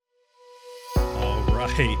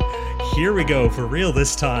right, here we go, for real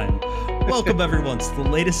this time. Welcome everyone to the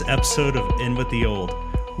latest episode of In With the Old.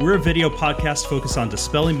 We're a video podcast focused on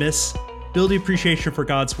dispelling myths, building appreciation for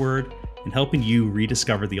God's Word, and helping you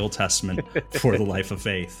rediscover the Old Testament for the life of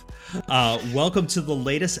faith. Welcome to the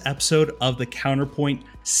latest episode of the Counterpoint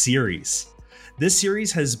series. This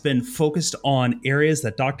series has been focused on areas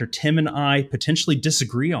that Dr. Tim and I potentially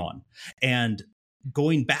disagree on, and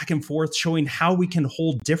going back and forth, showing how we can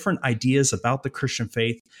hold different ideas about the Christian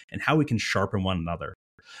faith and how we can sharpen one another.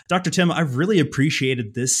 Dr. Tim, I've really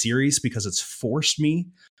appreciated this series because it's forced me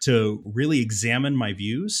to really examine my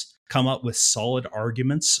views, come up with solid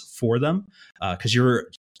arguments for them, because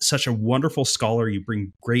you're such a wonderful scholar. You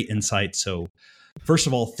bring great insight. So first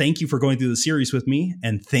of all, thank you for going through the series with me,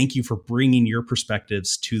 and thank you for bringing your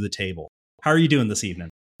perspectives to the table. How are you doing this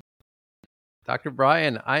evening? Dr.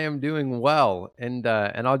 Brian, I am doing well, and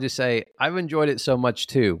I'll just say I've enjoyed it so much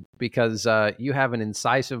too, because you have an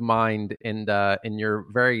incisive mind, and you're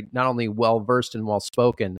very not only well versed and well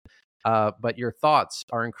spoken, but your thoughts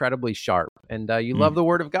are incredibly sharp, and you love the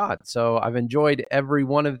Word of God. So I've enjoyed every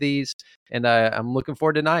one of these, and I'm looking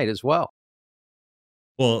forward to tonight as well.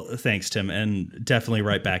 Well, thanks, Tim, and definitely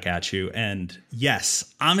right back at you. And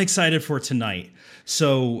yes, I'm excited for tonight.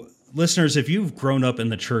 So listeners, if you've grown up in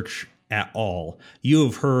the church at all, you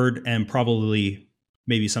have heard and probably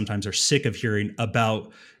maybe sometimes are sick of hearing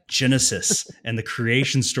about Genesis and the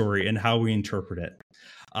creation story and how we interpret it.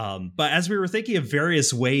 But as we were thinking of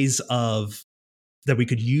various ways of that we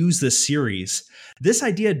could use this series, this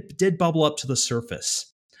idea did bubble up to the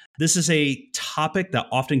surface. This is a topic that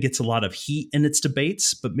often gets a lot of heat in its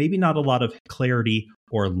debates, but maybe not a lot of clarity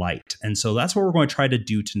or light. And so that's what we're going to try to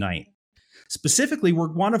do tonight. Specifically, we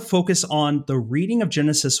want to focus on the reading of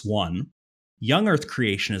Genesis 1, young earth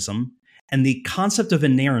creationism, and the concept of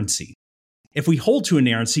inerrancy. If we hold to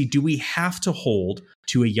inerrancy, do we have to hold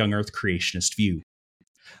to a young earth creationist view?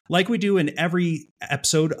 Like we do in every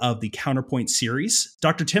episode of the Counterpoint series,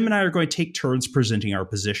 Dr. Tim and I are going to take turns presenting our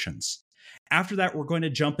positions. After that, we're going to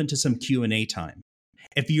jump into some Q&A time.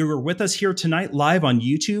 If you're with us here tonight live on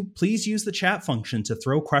YouTube, please use the chat function to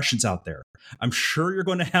throw questions out there. I'm sure you're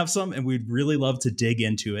going to have some, and we'd really love to dig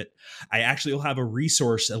into it. I actually will have a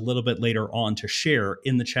resource a little bit later on to share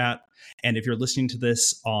in the chat. And if you're listening to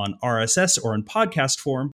this on RSS or in podcast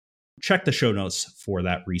form, check the show notes for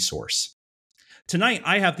that resource. Tonight,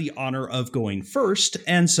 I have the honor of going first,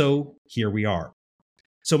 and so here we are.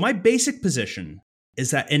 So my basic position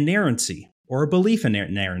is that inerrancy, or a belief in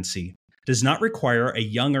inerrancy, does not require a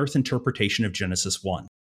young earth interpretation of Genesis 1.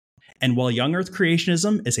 And while young earth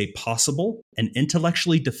creationism is a possible and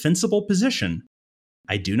intellectually defensible position,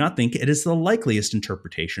 I do not think it is the likeliest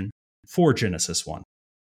interpretation for Genesis 1.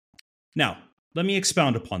 Now, let me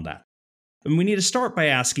expound upon that. And we need to start by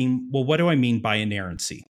asking, well, what do I mean by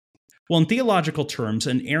inerrancy? Well, in theological terms,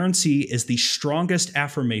 inerrancy is the strongest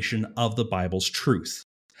affirmation of the Bible's truth.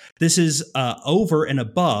 This is over and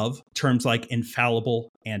above terms like infallible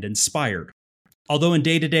and inspired. Although in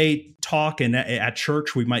day-to-day talk and at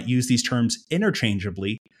church, we might use these terms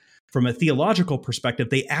interchangeably, from a theological perspective,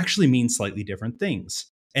 they actually mean slightly different things.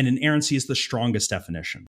 And inerrancy is the strongest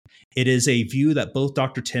definition. It is a view that both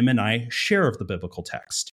Dr. Tim and I share of the biblical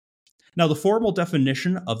text. Now, the formal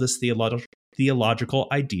definition of this theological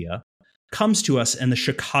idea comes to us in the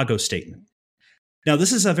Chicago Statement. Now,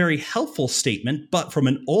 this is a very helpful statement, but from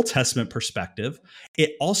an Old Testament perspective,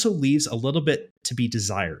 it also leaves a little bit to be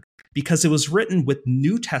desired because it was written with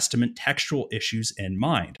New Testament textual issues in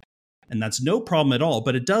mind. And that's no problem at all,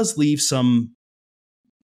 but it does leave some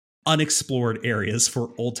unexplored areas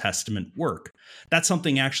for Old Testament work. That's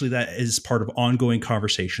something actually that is part of ongoing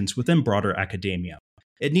conversations within broader academia.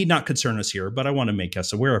 It need not concern us here, but I want to make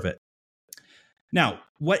us aware of it. Now,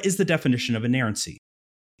 what is the definition of inerrancy?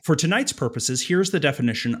 For tonight's purposes, here's the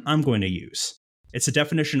definition I'm going to use. It's a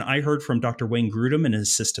definition I heard from Dr. Wayne Grudem in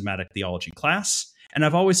his systematic theology class, and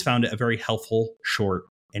I've always found it a very helpful, short,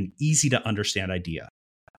 and easy to understand idea.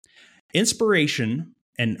 Inspiration,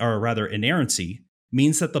 or rather inerrancy,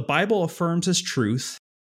 means that the Bible affirms as truth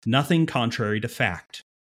nothing contrary to fact.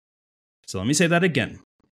 So let me say that again.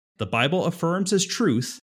 The Bible affirms as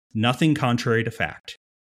truth nothing contrary to fact.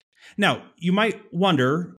 Now, you might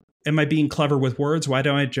wonder, am I being clever with words? Why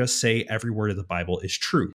don't I just say every word of the Bible is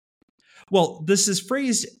true? Well, this is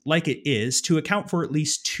phrased like it is to account for at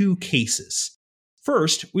least two cases.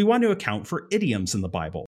 First, we want to account for idioms in the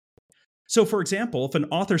Bible. So, for example, if an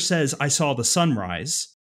author says, I saw the sun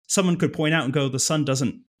rise, someone could point out and go, the sun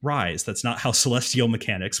doesn't rise. That's not how celestial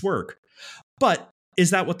mechanics work. But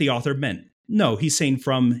is that what the author meant? No, he's saying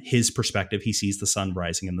from his perspective, he sees the sun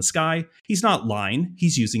rising in the sky. He's not lying.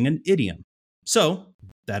 He's using an idiom. So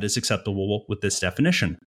that is acceptable with this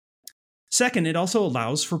definition. Second, it also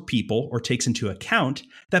allows for people, or takes into account,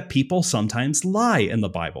 that people sometimes lie in the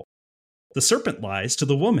Bible. The serpent lies to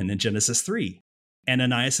the woman in Genesis 3.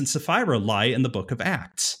 Ananias and Sapphira lie in the book of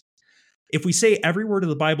Acts. If we say every word of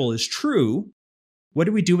the Bible is true, what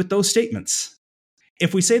do we do with those statements?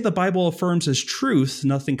 If we say the Bible affirms as truth,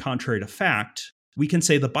 nothing contrary to fact, we can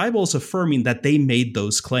say the Bible is affirming that they made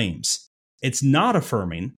those claims. It's not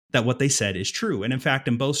affirming that what they said is true. And in fact,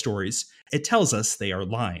 in both stories, it tells us they are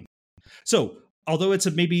lying. So, although it's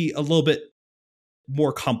maybe a little bit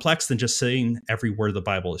more complex than just saying every word of the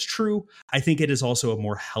Bible is true, I think it is also a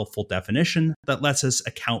more helpful definition that lets us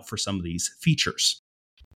account for some of these features.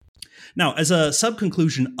 Now, as a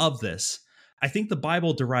sub-conclusion of this, I think the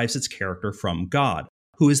Bible derives its character from God,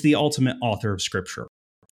 who is the ultimate author of Scripture.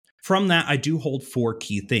 From that, I do hold 4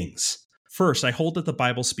 key things. First, I hold that the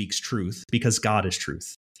Bible speaks truth because God is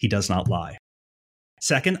truth. He does not lie.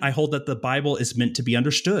 Second, I hold that the Bible is meant to be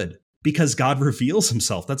understood because God reveals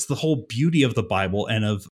himself. That's the whole beauty of the Bible and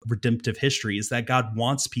of redemptive history, is that God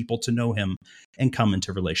wants people to know him and come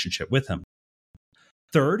into relationship with him.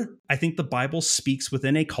 Third, I think the Bible speaks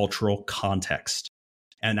within a cultural context.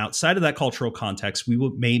 And outside of that cultural context, we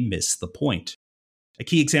may miss the point. A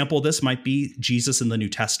key example of this might be Jesus in the New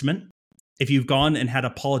Testament. If you've gone and had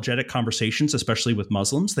apologetic conversations, especially with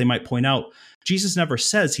Muslims, they might point out Jesus never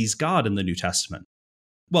says he's God in the New Testament.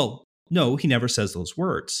 Well, no, he never says those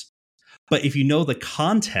words. But if you know the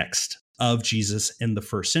context of Jesus in the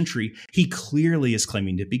first century, he clearly is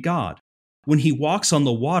claiming to be God. When he walks on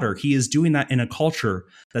the water, he is doing that in a culture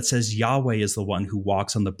that says Yahweh is the one who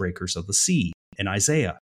walks on the breakers of the sea in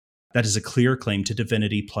Isaiah. That is a clear claim to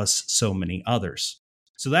divinity plus so many others.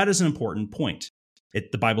 So that is an important point.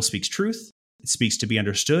 The Bible speaks truth, it speaks to be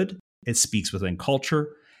understood, it speaks within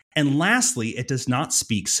culture, and lastly, it does not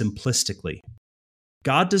speak simplistically.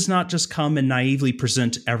 God does not just come and naively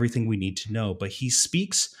present everything we need to know, but he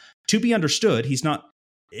speaks to be understood. He's not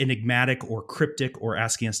enigmatic or cryptic or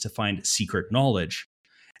asking us to find secret knowledge.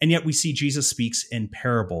 And yet we see Jesus speaks in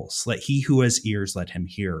parables. Let he who has ears, let him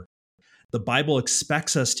hear. The Bible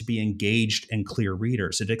expects us to be engaged and clear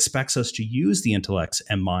readers. It expects us to use the intellects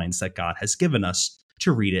and minds that God has given us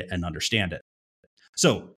to read it and understand it.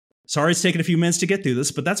 So, sorry it's taken a few minutes to get through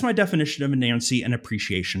this, but that's my definition of inerrancy and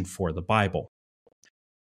appreciation for the Bible.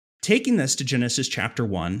 Taking this to Genesis chapter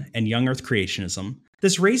 1 and young earth creationism,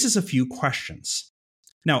 this raises a few questions.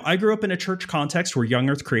 Now, I grew up in a church context where young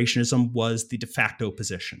earth creationism was the de facto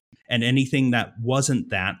position, and anything that wasn't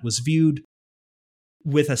that was viewed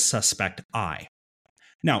with a suspect eye.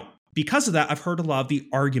 Now, because of that, I've heard a lot of the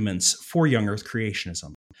arguments for young earth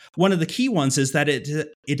creationism. One of the key ones is that it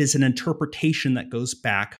is an interpretation that goes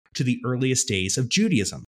back to the earliest days of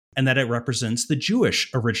Judaism, and that it represents the Jewish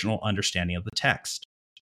original understanding of the text.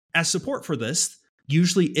 As support for this,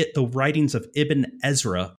 usually the writings of Ibn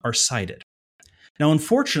Ezra are cited. Now,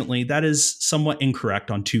 unfortunately, that is somewhat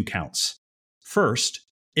incorrect on 2 counts. First,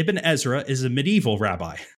 Ibn Ezra is a medieval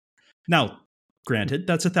rabbi. Now, granted,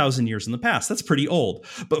 that's 1,000 years in the past. That's pretty old.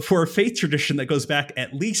 But for a faith tradition that goes back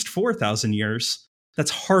at least 4,000 years,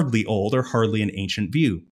 that's hardly old or hardly an ancient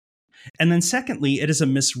view. And then secondly, it is a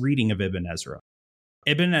misreading of Ibn Ezra.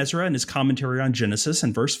 Ibn Ezra, in his commentary on Genesis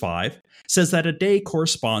in verse 5, says that a day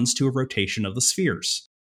corresponds to a rotation of the spheres.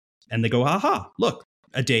 And they go, aha, look,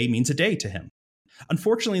 a day means a day to him.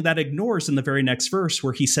 Unfortunately, that ignores in the very next verse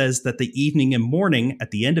where he says that the evening and morning at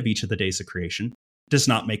the end of each of the days of creation does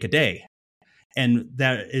not make a day. And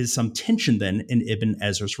there is some tension then in Ibn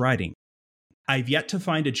Ezra's writing. I've yet to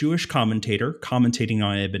find a Jewish commentator commentating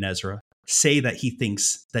on Ibn Ezra say that he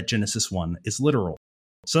thinks that Genesis 1 is literal.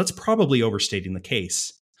 So that's probably overstating the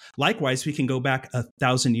case. Likewise, we can go back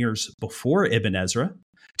 1,000 years before Ibn Ezra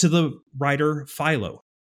to the writer Philo,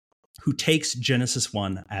 who takes Genesis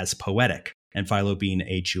 1 as poetic, and Philo being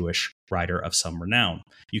a Jewish writer of some renown.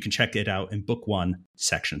 You can check it out in Book 1,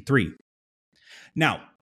 Section 3. Now,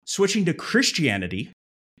 switching to Christianity,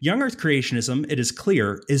 young earth creationism, it is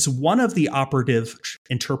clear, is one of the operative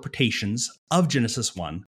interpretations of Genesis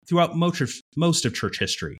 1 throughout most of church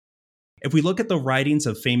history. If we look at the writings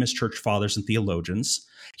of famous church fathers and theologians,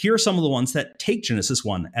 here are some of the ones that take Genesis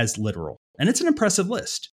 1 as literal. And it's an impressive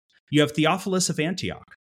list. You have Theophilus of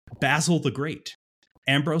Antioch, Basil the Great,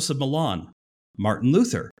 Ambrose of Milan, Martin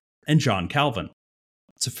Luther, and John Calvin.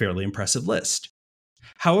 It's a fairly impressive list.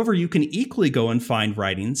 However, you can equally go and find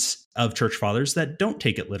writings of church fathers that don't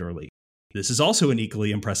take it literally. This is also an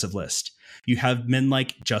equally impressive list. You have men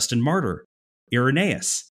like Justin Martyr,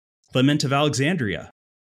 Irenaeus, Clement of Alexandria,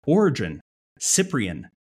 Origen, Cyprian,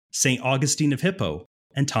 St. Augustine of Hippo,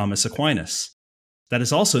 and Thomas Aquinas. That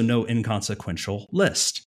is also no inconsequential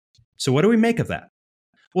list. So what do we make of that?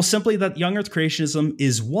 Well, simply that young earth creationism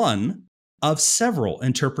is one of several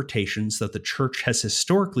interpretations that the church has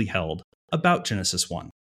historically held about Genesis 1.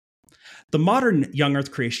 The modern young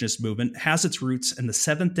earth creationist movement has its roots in the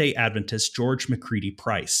Seventh-day Adventist George McCready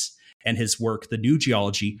Price and his work, The New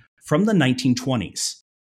Geology, from the 1920s.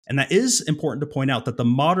 And that is important to point out that the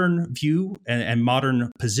modern view and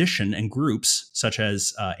modern position and groups, such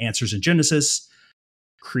as Answers in Genesis,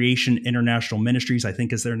 Creation International Ministries, I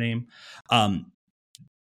think is their name,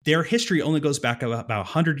 their history only goes back about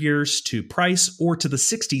 100 years to Price or to the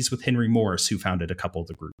 60s with Henry Morris, who founded a couple of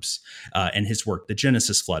the groups, and his work, The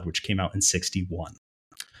Genesis Flood, which came out in 61.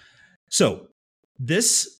 So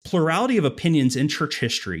this plurality of opinions in church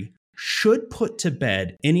history should put to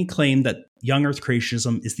bed any claim that young earth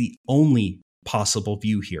creationism is the only possible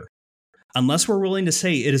view here. Unless we're willing to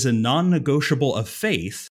say it is a non-negotiable of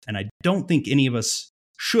faith, and I don't think any of us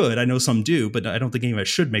should, I know some do, but I don't think any of us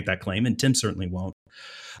should make that claim, and Tim certainly won't.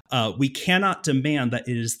 We cannot demand that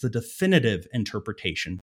it is the definitive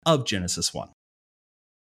interpretation of Genesis 1.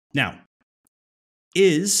 Now,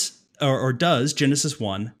 does Genesis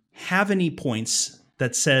 1 have any points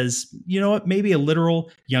that says, you know what, maybe a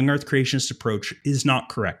literal young earth creationist approach is not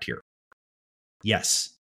correct here? Yes.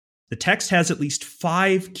 The text has at least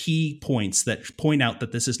 5 key points that point out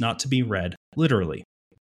that this is not to be read literally.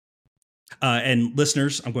 And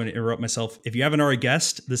listeners, I'm going to interrupt myself. If you haven't already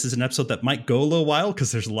guessed, this is an episode that might go a little while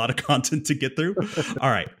because there's a lot of content to get through. All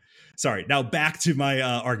right. Sorry. Now back to my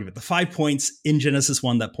argument. The 5 points in Genesis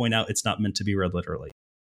 1 that point out it's not meant to be read literally.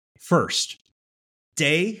 First,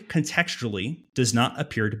 day contextually does not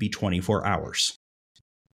appear to be 24 hours.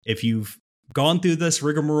 If you've gone through this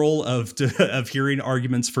rigmarole of hearing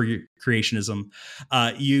arguments for creationism,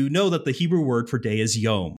 you know that the Hebrew word for day is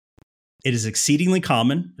yom. It is exceedingly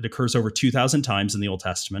common. It occurs over 2,000 times in the Old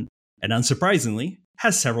Testament, and unsurprisingly,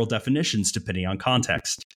 has several definitions depending on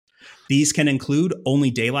context. These can include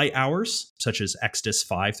only daylight hours, such as Exodus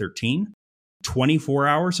 5:13, 24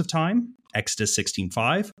 hours of time, Exodus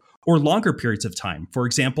 16:5, or longer periods of time. For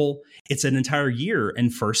example, it's an entire year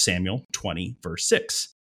in 1 Samuel 20, verse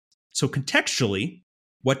 6. So contextually,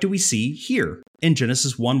 what do we see here in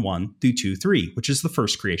Genesis 1:1 through 2:3, which is the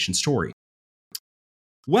first creation story?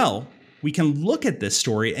 Well, we can look at this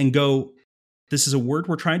story and go, this is a word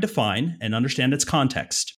we're trying to define and understand its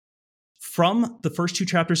context. From the first 2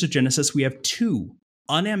 chapters of Genesis, we have 2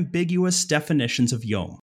 unambiguous definitions of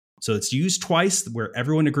yom. So it's used twice where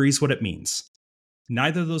everyone agrees what it means.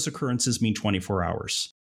 Neither of those occurrences mean 24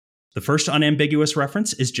 hours. The first unambiguous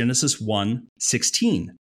reference is Genesis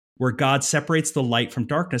 1:16, where God separates the light from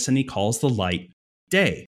darkness and he calls the light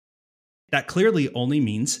day. That clearly only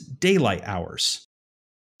means daylight hours,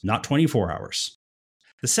 not 24 hours.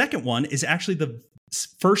 The second one is actually the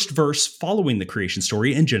first verse following the creation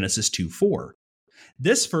story in Genesis 2:4.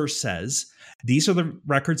 This verse says, "These are the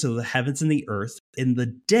records of the heavens and the earth in the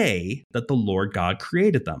day that the Lord God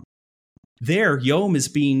created them." There, yom is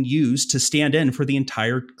being used to stand in for the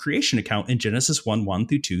entire creation account in Genesis 1:1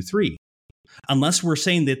 through 2:3. Unless we're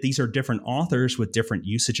saying that these are different authors with different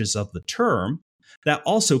usages of the term, that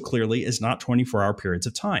also clearly is not 24-hour periods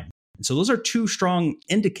of time. And so those are 2 strong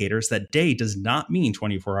indicators that day does not mean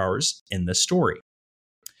 24 hours in this story.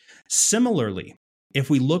 Similarly, if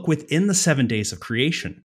we look within the 7 days of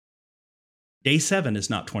creation, day 7 is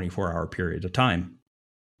not 24-hour period of time.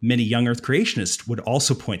 Many young earth creationists would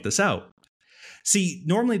also point this out. See,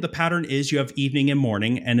 normally the pattern is you have evening and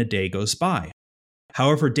morning and a day goes by.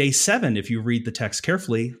 However, day 7, if you read the text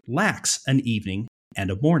carefully, lacks an evening and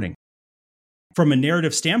a morning. From a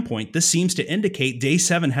narrative standpoint, this seems to indicate day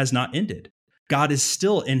 7 has not ended. God is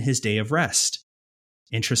still in his day of rest.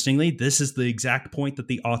 Interestingly, this is the exact point that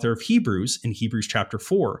the author of Hebrews, in Hebrews chapter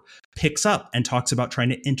 4, picks up and talks about trying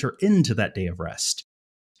to enter into that day of rest.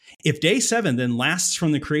 If day 7 then lasts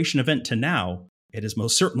from the creation event to now, it is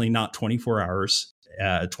most certainly not 24 hours,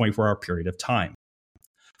 a 24-hour period of time.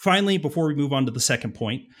 Finally, before we move on to the second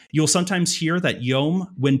point, you'll sometimes hear that yom,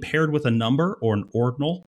 when paired with a number or an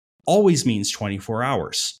ordinal, always means 24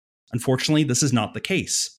 hours. Unfortunately, this is not the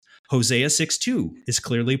case. Hosea 6:2 is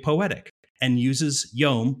clearly poetic and uses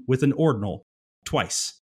yom with an ordinal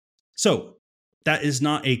twice. So that is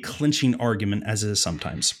not a clinching argument as it is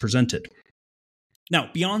sometimes presented. Now,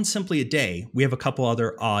 beyond simply a day, we have a couple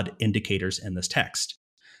other odd indicators in this text.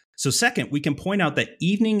 So second, we can point out that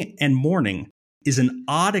evening and morning is an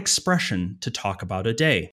odd expression to talk about a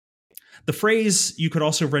day. The phrase you could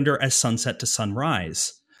also render as sunset to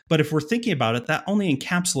sunrise, but if we're thinking about it, that only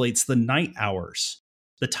encapsulates the night hours,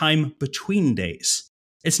 the time between days.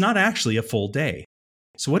 It's not actually a full day.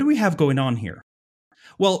 So what do we have going on here?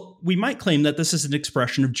 Well, we might claim that this is an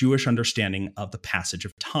expression of Jewish understanding of the passage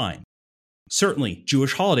of time. Certainly,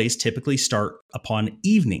 Jewish holidays typically start upon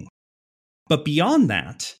evening. But beyond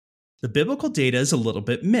that, the biblical data is a little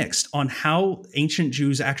bit mixed on how ancient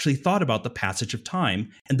Jews actually thought about the passage of time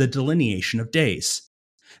and the delineation of days.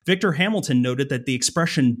 Victor Hamilton noted that the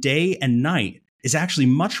expression day and night is actually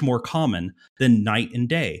much more common than night and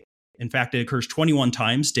day. In fact, it occurs 21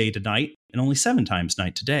 times day to night and only 7 times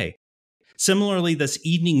night to day. Similarly, this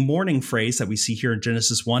evening morning phrase that we see here in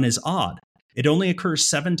Genesis 1 is odd. It only occurs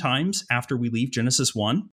 7 times after we leave Genesis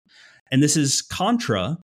 1. And this is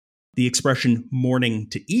contra the expression morning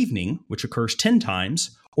to evening, which occurs 10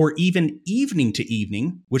 times, or even evening to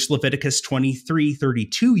evening, which Leviticus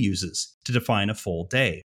 23:32 uses to define a full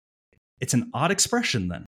day. It's an odd expression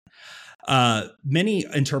then. Many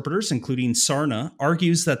interpreters, including Sarna,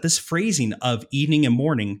 argues that this phrasing of evening and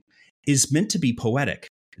morning is meant to be poetic.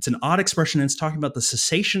 It's an odd expression, and it's talking about the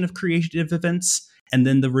cessation of creative events and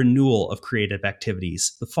then the renewal of creative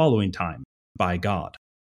activities the following time by God.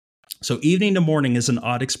 So evening to morning is an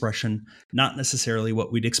odd expression, not necessarily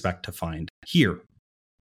what we'd expect to find here.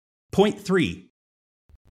 Point 3,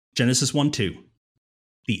 Genesis 1:2.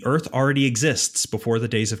 The earth already exists before the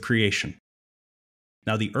days of creation.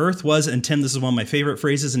 Now the earth was, and Tim, this is one of my favorite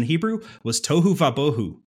phrases in Hebrew, was tohu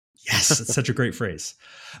vabohu. Yes, it's such a great phrase.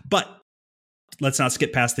 But let's not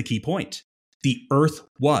skip past the key point. The earth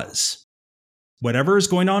was. Whatever is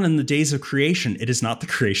going on in the days of creation, it is not the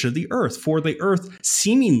creation of the earth, for the earth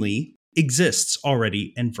seemingly exists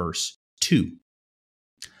already in verse 2.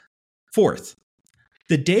 Fourth,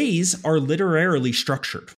 the days are literarily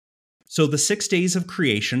structured. So the 6 days of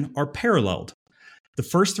creation are paralleled. The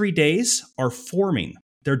first 3 days are forming.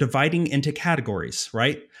 They're dividing into categories,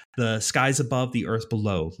 right? The skies above, the earth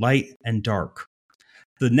below, light and dark.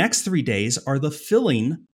 The next 3 days are the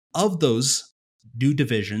filling of those new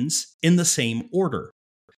divisions in the same order.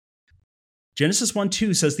 Genesis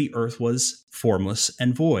 1:2 says the earth was formless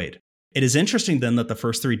and void. It is interesting then that the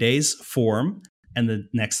first 3 days form and the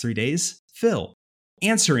next 3 days fill,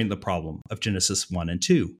 answering the problem of Genesis 1 and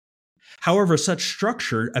 2. However, such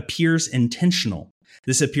structure appears intentional.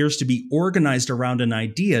 This appears to be organized around an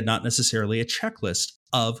idea, not necessarily a checklist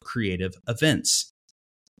of creative events.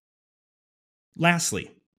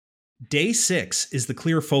 Lastly, day 6 is the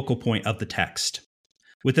clear focal point of the text.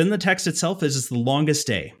 Within the text itself, it is the longest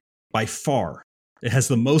day, by far. It has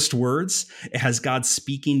the most words. It has God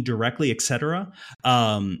speaking directly, etc.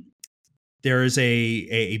 There is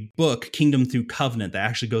a book, Kingdom Through Covenant, that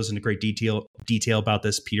actually goes into great detail about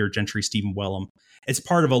this, Peter Gentry, Stephen Wellum. It's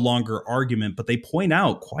part of a longer argument, but they point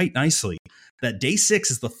out quite nicely that day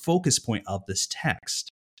 6 is the focus point of this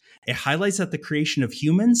text. It highlights that the creation of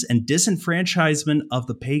humans and disenfranchisement of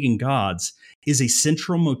the pagan gods is a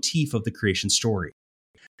central motif of the creation story.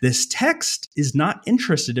 This text is not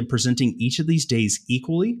interested in presenting each of these days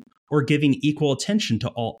equally or giving equal attention to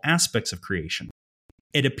all aspects of creation.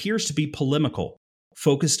 It appears to be polemical,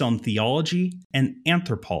 focused on theology and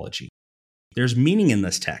anthropology. There's meaning in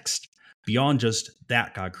this text beyond just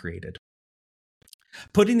that God created.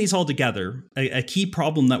 Putting these all together, a key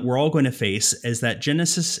problem that we're all going to face is that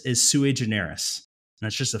Genesis is sui generis.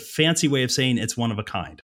 That's just a fancy way of saying it's one of a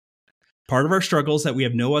kind. Part of our struggle is that we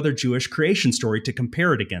have no other Jewish creation story to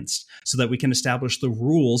compare it against, so that we can establish the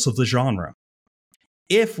rules of the genre.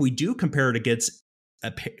 If we do compare it against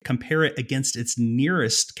its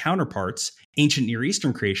nearest counterparts, ancient Near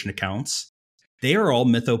Eastern creation accounts, they are all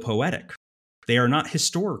mythopoetic. They are not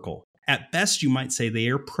historical. At best, you might say they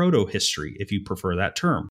are proto-history, if you prefer that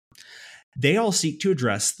term. They all seek to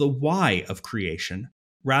address the why of creation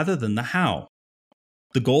rather than the how.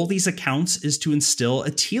 The goal of these accounts is to instill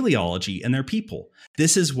a teleology in their people.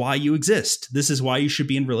 This is why you exist. This is why you should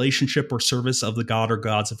be in relationship or service of the god or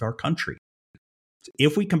gods of our country.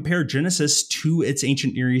 If we compare Genesis to its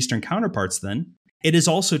ancient Near Eastern counterparts, then, it is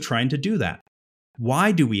also trying to do that.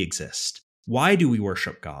 Why do we exist? Why do we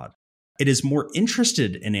worship God? It is more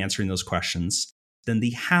interested in answering those questions than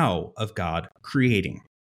the how of God creating.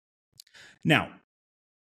 Now,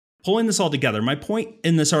 pulling this all together, my point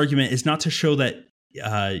in this argument is not to show that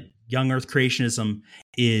young earth creationism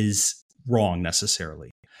is wrong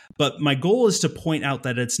necessarily. But my goal is to point out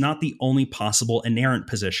that it's not the only possible inerrant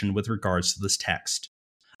position with regards to this text.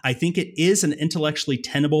 I think it is an intellectually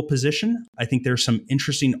tenable position. I think there's some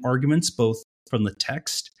interesting arguments both from the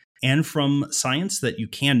text and from science that you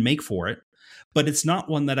can make for it, but it's not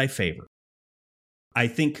one that I favor. I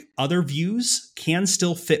think other views can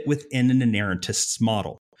still fit within an inerrantist's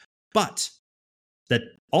model, but that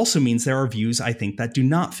also means there are views I think that do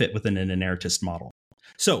not fit within an inerrantist model.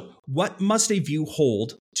 So, what must a view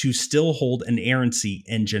hold to still hold inerrancy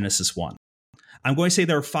in Genesis 1? I'm going to say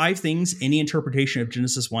there are 5 things any interpretation of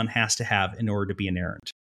Genesis 1 has to have in order to be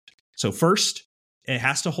inerrant. So, first, it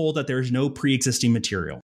has to hold that there is no pre-existing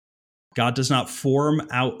material. God does not form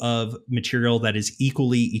out of material that is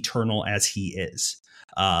equally eternal as he is.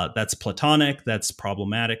 That's Platonic. That's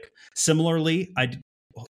problematic. Similarly, I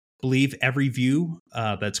believe every view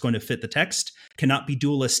that's going to fit the text cannot be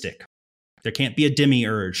dualistic. There can't be a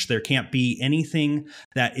demiurge. There can't be anything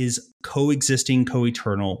that is coexisting,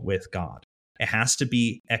 co-eternal with God. It has to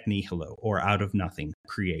be ek nihilo, or out of nothing,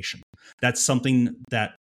 creation. That's something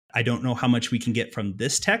that I don't know how much we can get from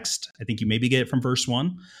this text. I think you maybe get it from verse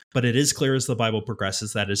 1, but it is clear as the Bible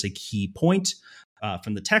progresses that is a key point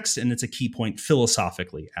from the text, and it's a key point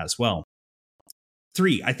philosophically as well.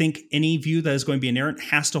 3, I think any view that is going to be inerrant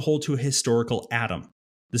has to hold to a historical Adam.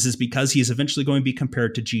 This is because he is eventually going to be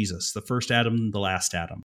compared to Jesus, the first Adam and the last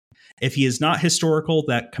Adam. If he is not historical,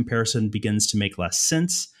 that comparison begins to make less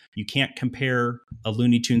sense. You can't compare a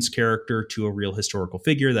Looney Tunes character to a real historical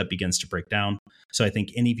figure. That begins to break down. So I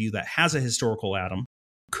think any view that has a historical Adam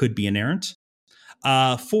could be inerrant.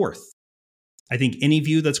 4th, I think any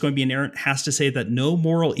view that's going to be inerrant has to say that no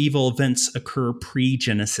moral evil events occur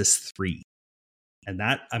pre-Genesis 3. And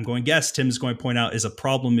that, I'm going to guess, Tim is going to point out, is a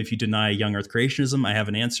problem if you deny young earth creationism. I have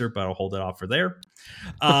an answer, but I'll hold it off for there.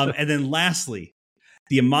 And then lastly,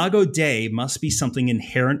 the imago Dei must be something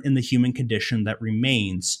inherent in the human condition that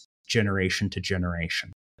remains generation to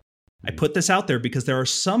generation. I put this out there because there are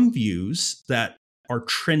some views that are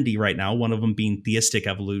trendy right now, one of them being theistic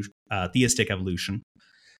evolution.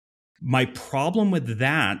 My problem with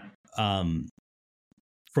that, from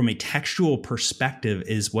a textual perspective,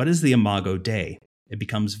 is what is the imago Dei? It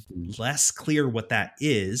becomes less clear what that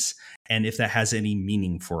is and if that has any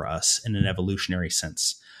meaning for us in an evolutionary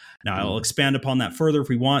sense. Now, I'll expand upon that further if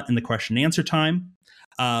we want in the question and answer time.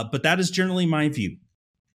 But that is generally my view,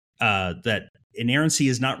 that inerrancy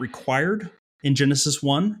is not required in Genesis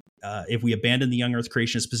 1 if we abandon the young earth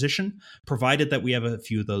creationist position, provided that we have a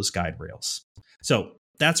few of those guide rails. So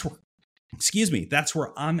that's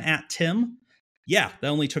where I'm at, Tim. Yeah, that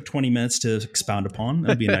only took 20 minutes to expound upon.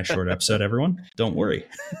 That'll be a nice short episode, everyone. Don't worry.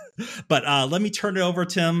 But let me turn it over,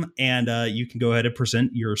 Tim, and you can go ahead and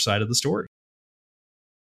present your side of the story.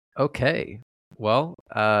 Okay. Well,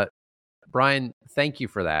 Brian, thank you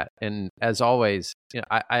for that. And as always,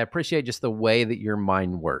 I appreciate just the way that your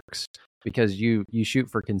mind works, because you shoot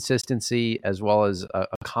for consistency as well as a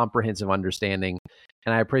comprehensive understanding.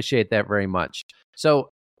 And I appreciate that very much. So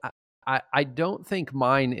I don't think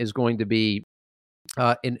mine is going to be,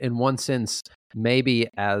 in one sense, maybe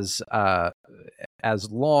as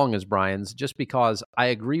long as Brian's, just because I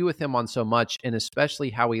agree with him on so much, and especially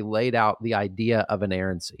how he laid out the idea of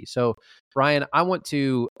inerrancy. So, Brian, I want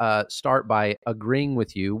to start by agreeing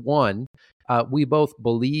with you. One, we both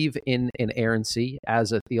believe in inerrancy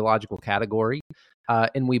as a theological category,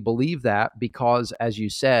 and we believe that because, as you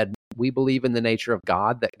said, we believe in the nature of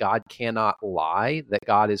God, that God cannot lie, that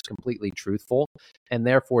God is completely truthful, and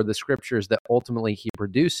therefore the scriptures that ultimately he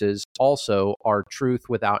produces also are truth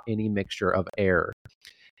without any mixture of error.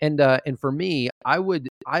 And for me,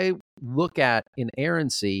 I look at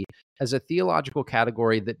inerrancy as a theological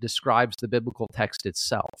category that describes the biblical text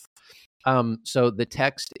itself. So the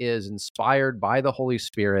text is inspired by the Holy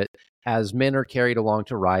Spirit as men are carried along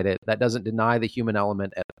to write it. That doesn't deny the human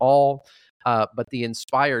element at all. But the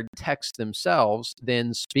inspired texts themselves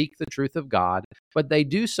then speak the truth of God, but they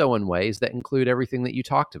do so in ways that include everything that you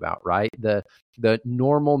talked about, right? The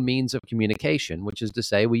normal means of communication, which is to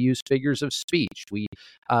say, we use figures of speech.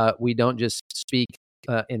 We don't just speak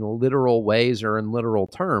in literal ways or in literal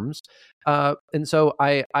terms. And so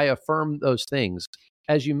I affirm those things.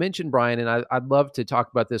 As you mentioned, Brian, and I'd love to talk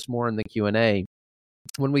about this more in the Q&A,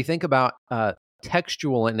 when we think about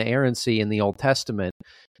textual inerrancy in the Old Testament,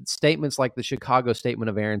 statements like the Chicago Statement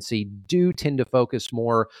of Inerrancy do tend to focus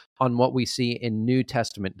more on what we see in New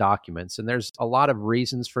Testament documents. And there's a lot of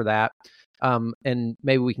reasons for that. And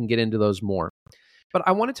maybe we can get into those more. But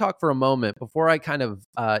I want to talk for a moment before I kind of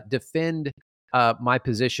defend my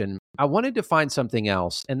position. I want to define something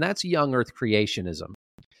else, and that's young earth creationism.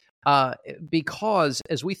 Because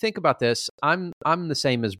as we think about this, I'm the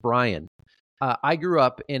same as Brian. I grew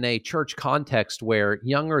up in a church context where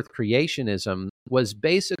young earth creationism was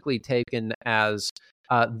basically taken as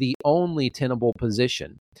the only tenable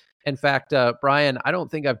position. In fact, Brian, I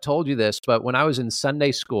don't think I've told you this, but when I was in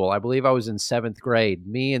Sunday school, I believe I was in 7th grade,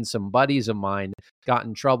 me and some buddies of mine got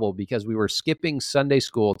in trouble because we were skipping Sunday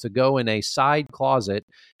school to go in a side closet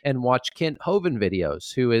and watch Kent Hovind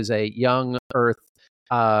videos, who is a young earth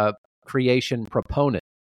creation proponent.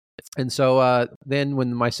 And so then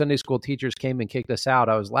when my Sunday school teachers came and kicked us out,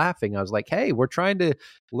 I was laughing. I was like, hey, we're trying to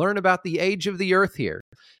learn about the age of the earth here.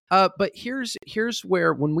 But here's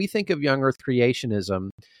where, when we think of young earth creationism,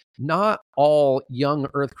 not all young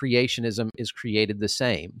earth creationism is created the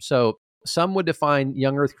same. So some would define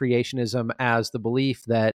young earth creationism as the belief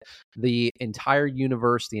that the entire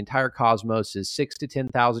universe, the entire cosmos, is 6 to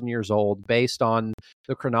 10,000 years old based on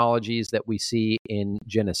the chronologies that we see in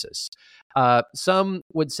Genesis. Some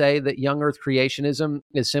would say that young earth creationism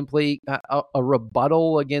is simply a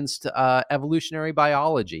rebuttal against evolutionary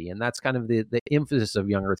biology, and that's kind of the emphasis of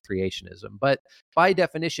young earth creationism. But by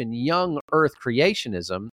definition, young earth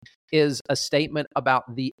creationism is a statement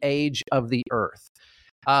about the age of the earth.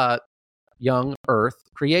 Young earth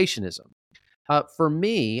creationism. For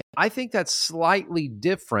me, I think that's slightly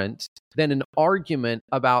different than an argument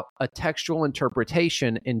about a textual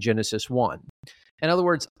interpretation in Genesis 1. In other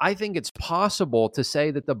words, I think it's possible to say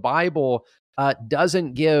that the Bible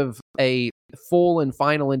doesn't give a full and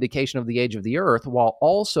final indication of the age of the earth, while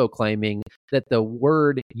also claiming that the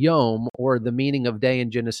word yom, or the meaning of day in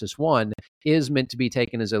Genesis 1, is meant to be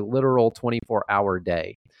taken as a literal 24-hour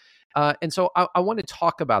day. And so I want to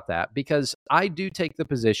talk about that, because I do take the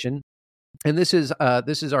position, and this is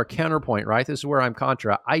our counterpoint, right? This is where I'm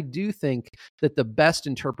contra. I do think that the best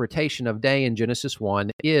interpretation of day in Genesis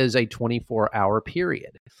 1 is a 24-hour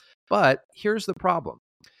period. But here's the problem.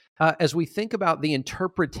 As we think about the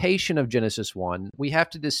interpretation of Genesis 1, we have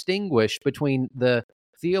to distinguish between the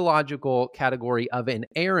theological category of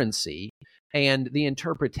inerrancy and the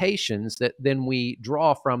interpretations that then we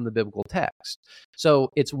draw from the biblical text. So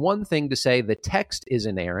it's one thing to say the text is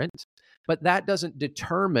inerrant, but that doesn't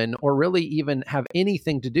determine or really even have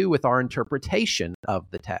anything to do with our interpretation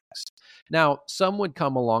of the text. Now, some would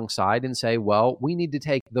come alongside and say, well, we need to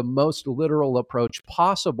take the most literal approach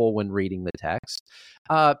possible when reading the text.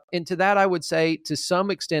 And to that, I would say, to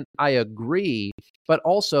some extent, I agree, but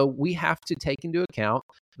also we have to take into account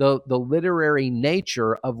the literary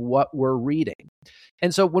nature of what we're reading.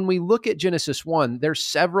 And so when we look at Genesis 1, there's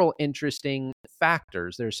several interesting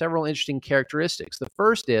factors. There's several interesting characteristics. The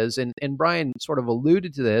first is, and Brian sort of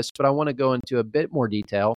alluded to this, but I want to go into a bit more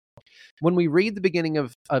detail. When we read the beginning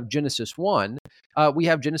of Genesis 1, we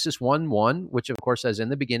have Genesis 1:1, which of course says, in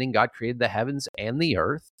the beginning, God created the heavens and the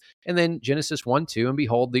earth. And then Genesis 1:2, and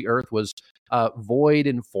behold, the earth was void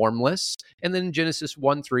and formless. And then Genesis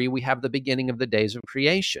 1:3, we have the beginning of the days of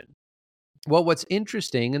creation. Well, what's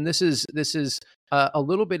interesting, and this is a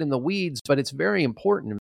little bit in the weeds, but it's very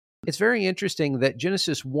important. It's very interesting that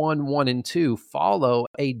Genesis 1:1 and 2 follow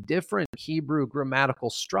a different Hebrew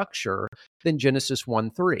grammatical structure than Genesis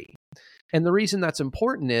 1:3. And the reason that's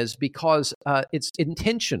important is because it's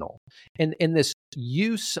intentional. And this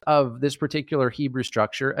use of this particular Hebrew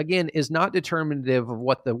structure, again, is not determinative of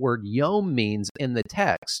what the word yom means in the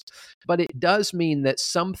text, but it does mean that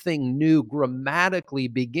something new grammatically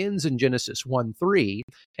begins in Genesis 1:3,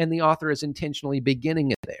 and the author is intentionally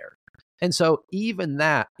beginning it there. And so even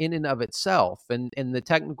that in and of itself, and the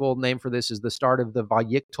technical name for this is the start of the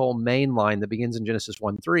Vayikol main line that begins in Genesis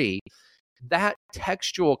 1:3, that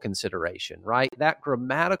textual consideration, right? That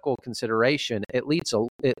grammatical consideration at least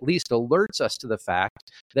alerts us to the fact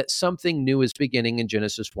that something new is beginning in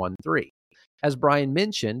Genesis 1:3. As Brian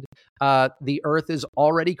mentioned, the earth is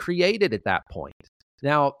already created at that point.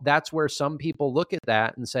 Now, that's where some people look at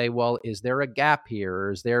that and say, well, is there a gap here?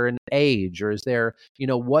 Or is there an age? Or is there,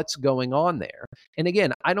 what's going on there? And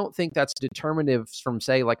again, I don't think that's determinative from,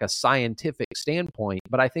 say, like a scientific standpoint,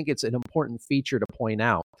 but I think it's an important feature to point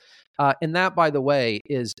out. And that, by the way,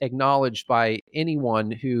 is acknowledged by anyone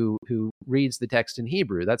who reads the text in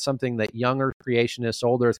Hebrew. That's something that young earth creationists,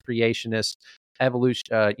 old earth creationists,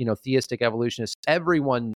 evolution, theistic evolutionists,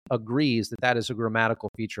 everyone agrees that that is a grammatical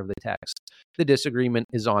feature of the text. The disagreement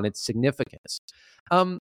is on its significance.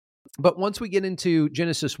 But once we get into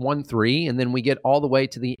Genesis 1:3, and then we get all the way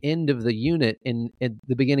to the end of the unit in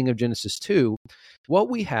the beginning of Genesis 2, what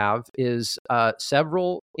we have is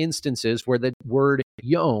several instances where the word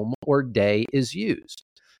yom, or day, is used.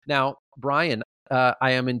 Now, Brian,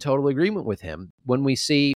 I am in total agreement with him. When we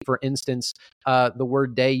see, for instance, the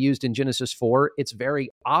word day used in Genesis 4, it's very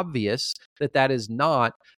obvious that that is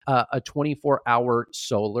not a 24-hour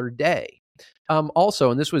solar day.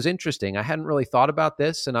 Also, and this was interesting, I hadn't really thought about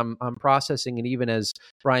this, and I'm processing it even as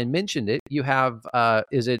Brian mentioned it. You have,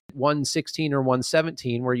 is it 1:16 or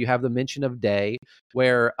 1:17, where you have the mention of day,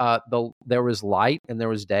 where there was light and there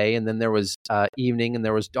was day, and then there was evening and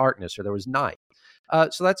there was darkness, or there was night.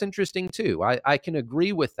 So that's interesting too. I can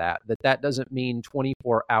agree with that doesn't mean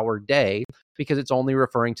 24-hour day, because it's only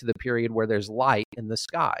referring to the period where there's light in the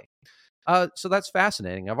sky. So that's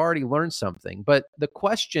fascinating. I've already learned something. But the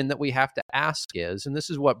question that we have to ask is, and this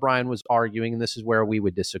is what Brian was arguing, and this is where we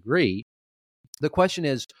would disagree. The question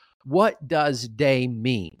is, what does day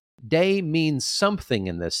mean? Day means something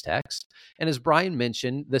in this text. And as Brian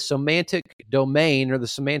mentioned, the semantic domain or the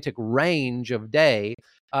semantic range of day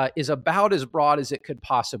is about as broad as it could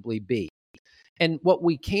possibly be. And what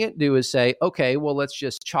we can't do is say, okay, well, let's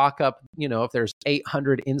just chalk up, if there's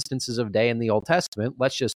 800 instances of day in the Old Testament,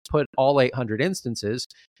 let's just put all 800 instances,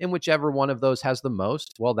 and whichever one of those has the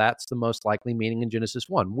most, well, that's the most likely meaning in Genesis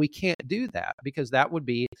 1. We can't do that because that would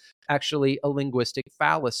be actually a linguistic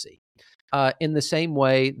fallacy. In the same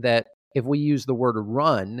way that if we use the word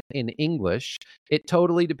run in English, it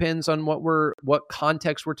totally depends on what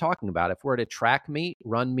context we're talking about. If we're at a track meet,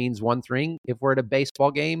 run means one thing. If we're at a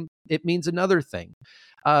baseball game, it means another thing.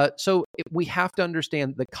 So we have to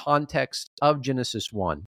understand the context of Genesis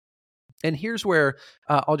 1. And here's where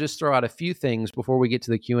I'll just throw out a few things before we get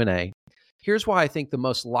to the Q&A. Here's why I think the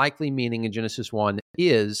most likely meaning in Genesis 1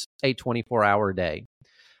 is a 24-hour day.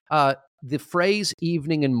 The phrase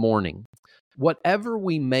evening and morning, whatever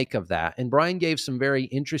we make of that, and Brian gave some very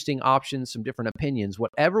interesting options, some different opinions,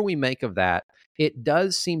 whatever we make of that, it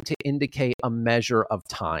does seem to indicate a measure of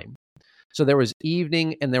time. So there was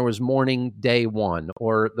evening and there was morning, day one,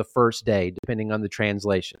 or the first day, depending on the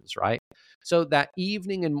translations, right? So that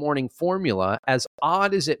evening and morning formula, as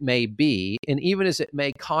odd as it may be, and even as it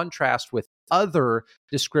may contrast with other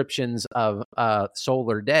descriptions of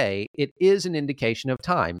solar day, it is an indication of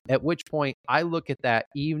time, at which point I look at that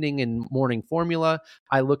evening and morning formula,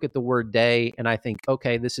 I look at the word day, and I think,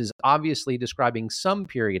 okay, this is obviously describing some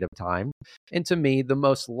period of time. And to me, the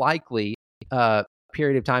most likely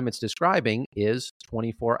period of time it's describing is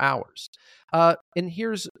 24 hours. And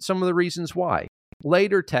here's some of the reasons why.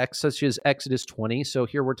 Later texts, such as Exodus 20, so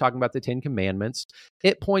here we're talking about the Ten Commandments,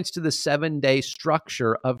 it points to the 7-day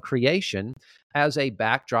structure of creation as a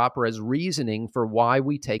backdrop or as reasoning for why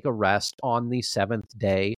we take a rest on the seventh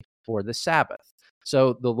day or the Sabbath.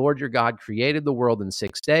 So the Lord your God created the world in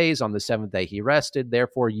 6 days. On the seventh day he rested.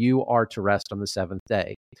 Therefore, you are to rest on the seventh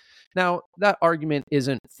day. Now, that argument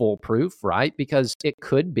isn't foolproof, right? Because it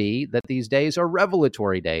could be that these days are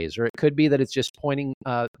revelatory days, or it could be that it's just pointing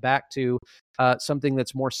back to something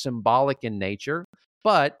that's more symbolic in nature.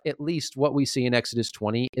 But at least what we see in Exodus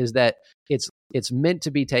 20 is that it's meant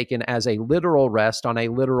to be taken as a literal rest on a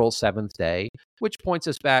literal seventh day, which points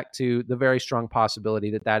us back to the very strong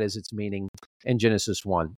possibility that that is its meaning in Genesis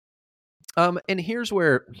 1. And here's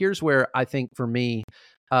where I think for me,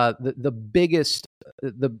 the biggest,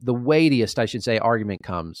 the weightiest, I should say, argument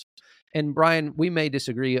comes. And Brian, we may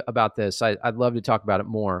disagree about this. I'd love to talk about it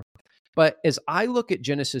more. But as I look at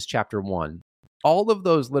Genesis chapter 1, all of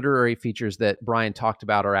those literary features that Brian talked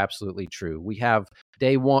about are absolutely true. We have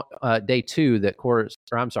day one, day two day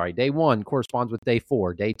one corresponds with day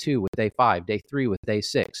 4, day 2 with day 5, day 3 with day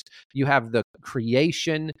 6. You have the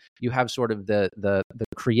creation, you have sort of the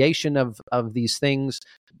creation of these things,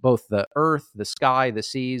 both the earth, the sky, the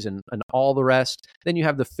seas, and all the rest. Then you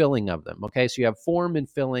have the filling of them. Okay, so you have form and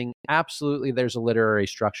filling. Absolutely, there's a literary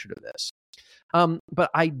structure to this. But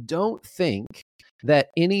I don't think that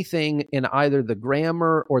anything in either the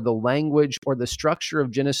grammar or the language or the structure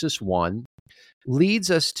of Genesis 1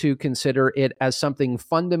 leads us to consider it as something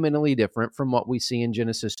fundamentally different from what we see in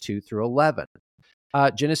Genesis 2 through 11.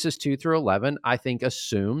 Genesis 2 through 11, I think,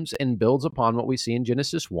 assumes and builds upon what we see in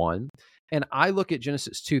Genesis 1. And I look at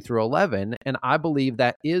Genesis 2 through 11, and I believe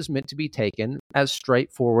that is meant to be taken as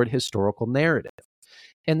straightforward historical narrative.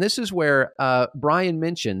 And this is where Brian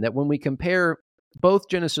mentioned that when we compare both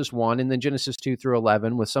Genesis 1 and then Genesis 2 through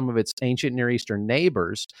 11 with some of its ancient Near Eastern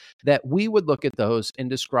neighbors, that we would look at those and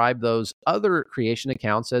describe those other creation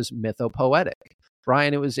accounts as mythopoetic.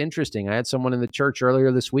 Brian, it was interesting. I had someone in the church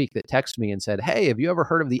earlier this week that texted me and said, "Hey, have you ever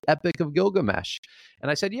heard of the Epic of Gilgamesh?"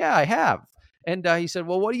 And I said, "Yeah, I have." And he said,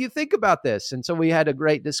 "Well, what do you think about this?" And so we had a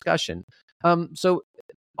great discussion.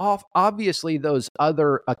 Obviously, those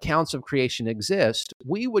other accounts of creation exist.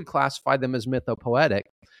 We would classify them as mythopoetic.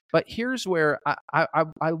 But here's where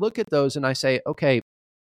I look at those and I say, okay,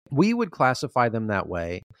 we would classify them that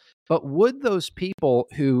way. But would those people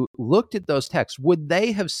who looked at those texts, would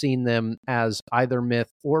they have seen them as either myth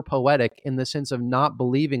or poetic in the sense of not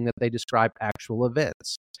believing that they described actual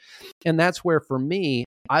events? And that's where, for me,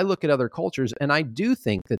 I look at other cultures and I do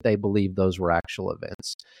think that they believe those were actual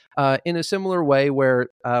events. In a similar way where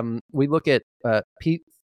we look at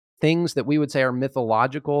things that we would say are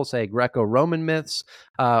mythological, say Greco-Roman myths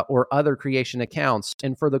or other creation accounts.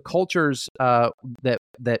 And for the cultures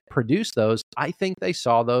that produce those, I think they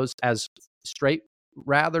saw those as straight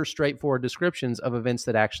rather straightforward descriptions of events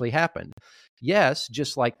that actually happened. Yes,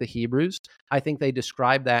 just like the Hebrews, I think they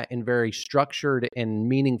describe that in very structured and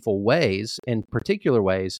meaningful ways, in particular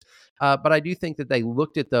ways. But I do think that they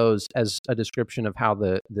looked at those as a description of how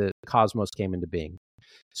the cosmos came into being.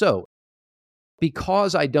 So,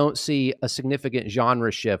 because I don't see a significant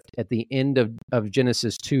genre shift at the end of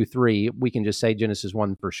Genesis 2:3, we can just say Genesis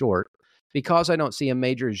 1 for short. Because I don't see a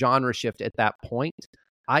major genre shift at that point,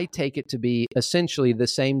 I take it to be essentially the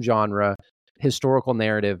same genre historical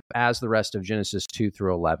narrative as the rest of Genesis 2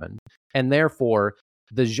 through 11. And therefore,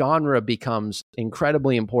 the genre becomes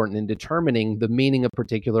incredibly important in determining the meaning of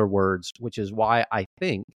particular words, which is why I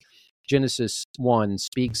think Genesis 1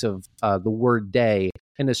 speaks of the word day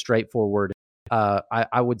in a straightforward,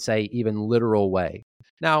 I would say, even literal way.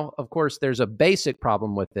 Now, of course, there's a basic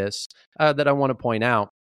problem with this that I want to point out.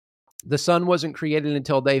 The sun wasn't created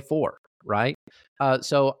until day 4, right?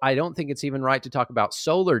 So I don't think it's even right to talk about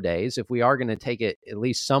solar days if we are going to take it at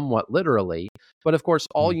least somewhat literally. But of course,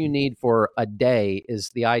 all you need for a day is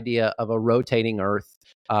the idea of a rotating earth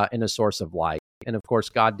and a source of light. And of course,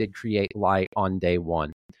 God did create light on day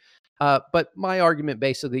 1. But my argument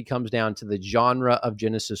basically comes down to the genre of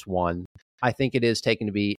Genesis 1. I think it is taken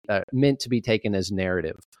to be meant to be taken as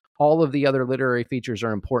narrative. All of the other literary features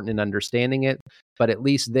are important in understanding it, but at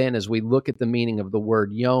least then, as we look at the meaning of the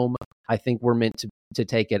word yom, I think we're meant to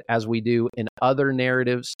take it as we do in other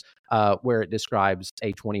narratives where it describes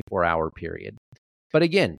a 24-hour period. But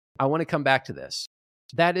again, I want to come back to this.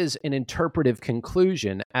 That is an interpretive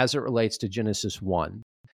conclusion as it relates to Genesis 1.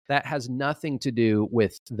 That has nothing to do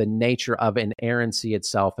with the nature of inerrancy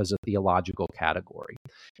itself as a theological category.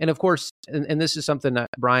 And of course, and this is something that,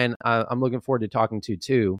 Brian, I'm looking forward to talking to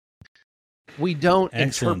too. We don't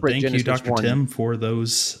interpret Thank Genesis you, Dr. 1. Tim, for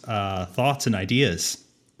those thoughts and ideas.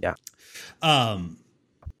 Yeah.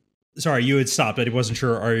 Sorry, you had stopped. I wasn't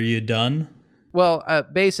sure. Are you done? Well,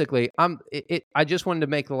 basically, I just wanted to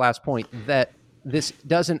make the last point that this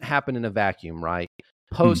doesn't happen in a vacuum, right?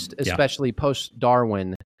 Especially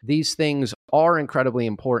post-Darwin, these things are incredibly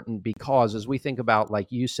important because as we think about,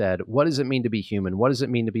 like you said, what does it mean to be human? What does it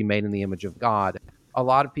mean to be made in the image of God? A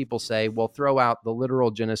lot of people say, well, throw out the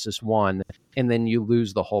literal Genesis 1 and then you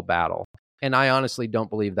lose the whole battle. And I honestly don't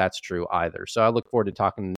believe that's true either. So I look forward to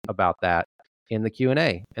talking about that in the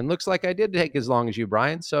Q&A. And looks like I did take as long as you,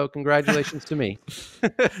 Brian. So congratulations to me.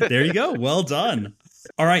 There you go. Well done.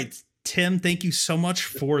 All right, Tim, thank you so much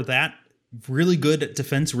for that. Really good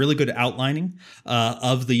defense, really good outlining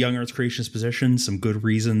of the young earth creationist position, some good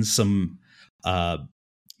reasons, some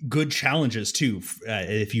good challenges too.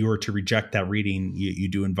 If you were to reject that reading, you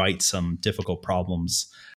do invite some difficult problems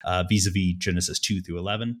vis-a-vis Genesis 2 through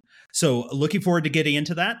 11. So looking forward to getting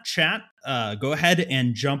into that. Chat, go ahead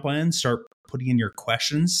and jump in, start putting in your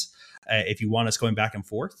questions if you want us going back and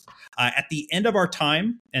forth. At the end of our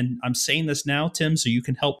time, and I'm saying this now, Tim, so you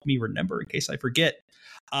can help me remember in case I forget,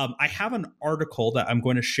 I have an article that I'm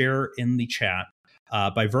going to share in the chat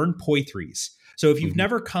by Vern Poythress. So if you've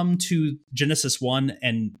never come to Genesis 1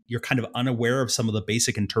 and you're kind of unaware of some of the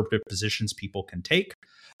basic interpretive positions people can take,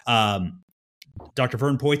 Dr.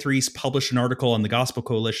 Vern Poythress published an article on the Gospel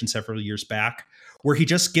Coalition several years back where he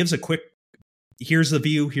just gives a quick, here's the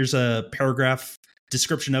view, here's a paragraph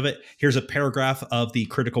description of it, here's a paragraph of the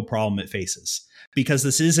critical problem it faces. Because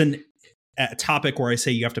this is a topic where I say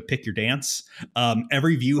you have to pick your dance.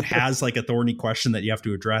 Every view has like a thorny question that you have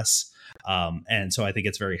to address. And so I think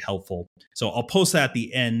it's very helpful. So I'll post that at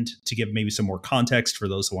the end to give maybe some more context for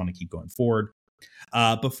those who want to keep going forward.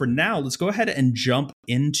 But for now, let's go ahead and jump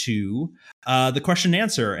into the question and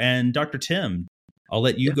answer. And Dr. Tim, I'll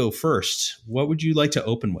let you go first. What would you like to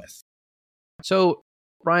open with? So,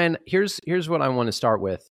 Brian, here's what I want to start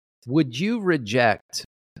with. Would you reject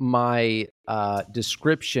my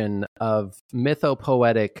description of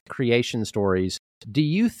mythopoetic creation stories? Do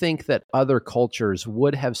you think that other cultures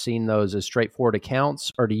would have seen those as straightforward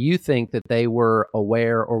accounts, or do you think that they were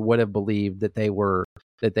aware or would have believed that they were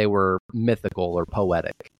mythical or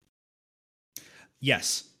poetic?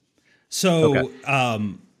 Yes. So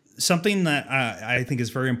something that I think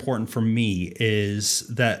is very important for me is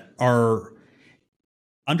that our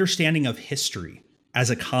understanding of history as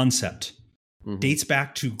a concept dates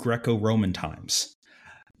back to Greco-Roman times.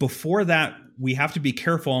 Before that, we have to be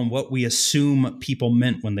careful on what we assume people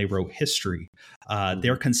meant when they wrote history.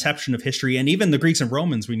 Their conception of history, and even the Greeks and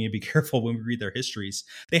Romans, we need to be careful when we read their histories.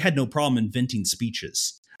 They had no problem inventing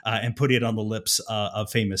speeches and putting it on the lips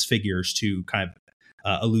of famous figures to kind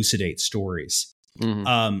of elucidate stories.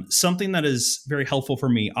 Something that is very helpful for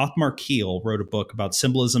me, Othmar Kiel wrote a book about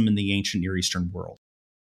symbolism in the ancient Near Eastern world.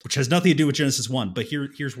 which has nothing to do with Genesis 1, but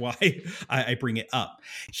here's why I bring it up.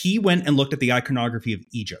 He went and looked at the iconography of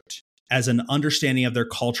Egypt as an understanding of their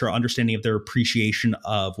culture, understanding of their appreciation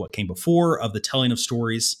of what came before, of the telling of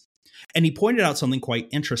stories. And he pointed out something quite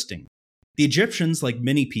interesting. The Egyptians, like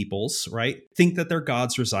many peoples, right, think that their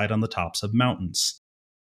gods reside on the tops of mountains.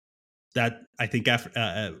 That, I think,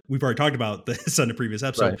 we've already talked about this on a previous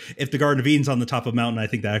episode. Right. If the Garden of Eden's on the top of a mountain, I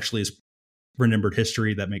think that actually is remembered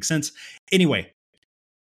history. That makes sense. Anyway,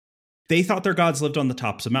 they thought their gods lived on the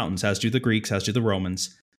tops of mountains, as do the Greeks, as do the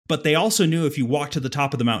Romans. But they also knew if you walked to the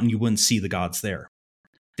top of the mountain, you wouldn't see the gods there.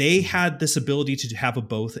 They had this ability to have a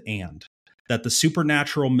both and, that the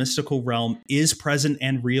supernatural mystical realm is present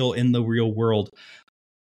and real in the real world,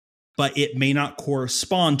 but it may not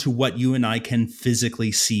correspond to what you and I can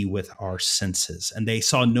physically see with our senses. And they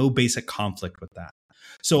saw no basic conflict with that.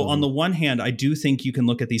 So on the one hand, I do think you can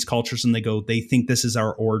look at these cultures and they think this is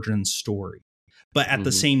our origin story. But at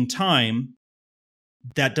the same time,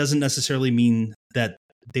 that doesn't necessarily mean that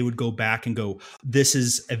they would go back and go, this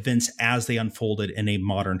is events as they unfolded in a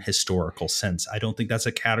modern historical sense. I don't think that's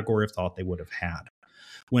a category of thought they would have had.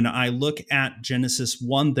 When I look at Genesis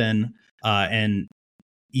 1 then, and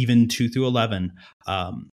even 2 through 11,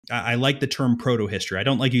 I like the term proto-history. I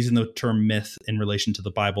don't like using the term myth in relation to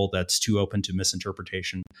the Bible. That's too open to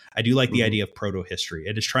misinterpretation. I do like the idea of proto-history.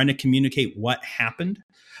 It is trying to communicate what happened,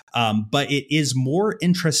 but it is more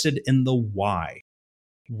interested in the why.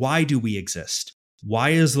 Why do we exist?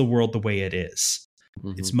 Why is the world the way it is?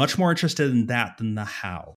 It's much more interested in that than the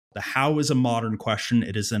how. The how is a modern question.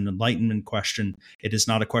 It is an Enlightenment question. It is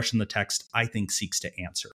not a question the text, I think, seeks to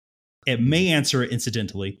answer. It may answer it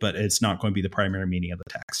incidentally, but it's not going to be the primary meaning of the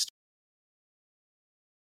text.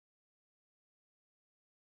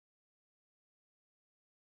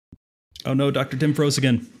 Oh no, Dr. Tim froze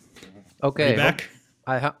again. Okay. Are you back?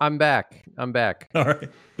 I'm back. I'm back. All right.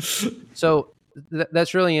 So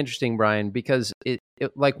that's really interesting, Brian, because it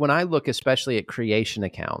like when I look especially at creation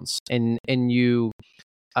accounts and you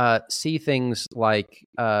see things like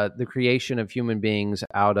the creation of human beings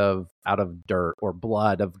out of dirt or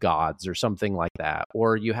blood of gods or something like that,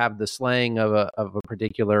 or you have the slaying of a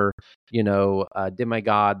particular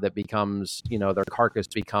demigod that becomes their carcass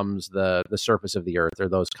becomes the surface of the earth, or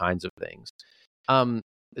those kinds of things.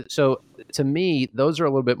 So to me, those are a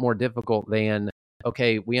little bit more difficult than,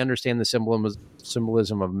 okay, we understand the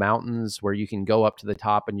symbolism of mountains where you can go up to the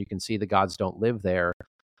top and you can see the gods don't live there.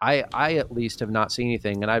 I at least have not seen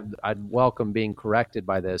anything, and I'd welcome being corrected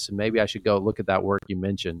by this, and maybe I should go look at that work you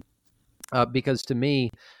mentioned. Because to me,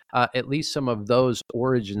 at least some of those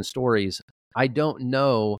origin stories, I don't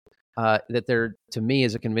know that there, to me,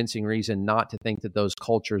 is a convincing reason not to think that those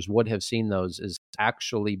cultures would have seen those as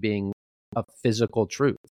actually being a physical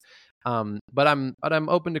truth. But I'm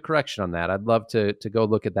open to correction on that. I'd love to go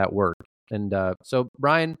look at that work. And so,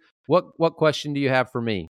 Brian, what question do you have for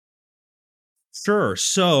me? Sure.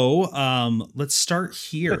 So let's start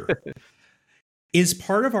here. Is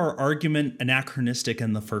part of our argument anachronistic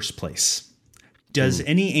in the first place? Does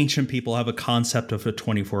any ancient people have a concept of a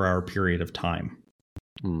 24-hour period of time?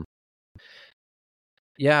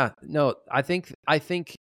 Yeah, no, I think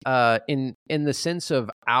in the sense of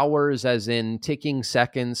hours, as in ticking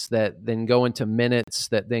seconds that then go into minutes,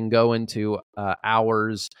 that then go into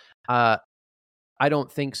hours, I don't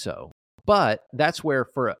think so. But that's where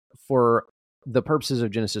for the purposes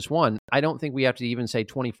of Genesis 1, I don't think we have to even say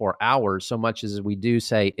 24 hours so much as we do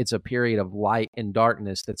say it's a period of light and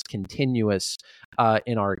darkness that's continuous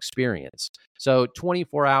in our experience. So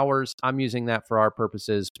 24 hours, I'm using that for our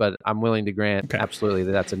purposes, but I'm willing to grant absolutely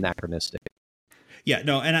that that's anachronistic. Yeah,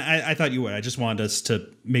 no, and I thought you would. I just wanted us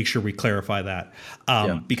to make sure we clarify that.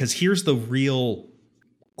 Because here's the real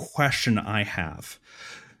question I have.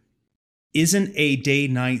 Isn't a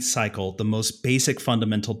day-night cycle the most basic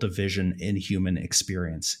fundamental division in human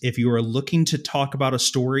experience? If you are looking to talk about a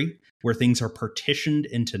story where things are partitioned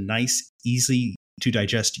into nice, easy to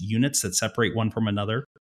digest units that separate one from another,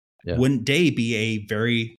 wouldn't day be a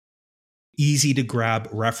very easy to grab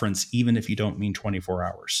reference, even if you don't mean 24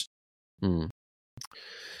 hours?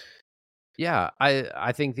 Yeah,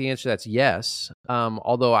 I think the answer to that's yes.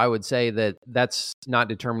 Although I would say that that's not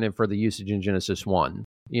determinative for the usage in Genesis 1.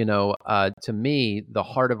 To me, the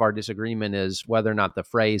heart of our disagreement is whether or not the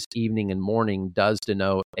phrase evening and morning does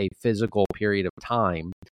denote a physical period of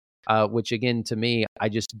time, which again, to me, I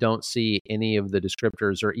just don't see any of the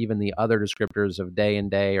descriptors or even the other descriptors of day and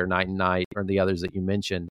day or night and night or the others that you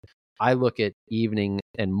mentioned. I look at evening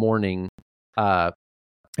and morning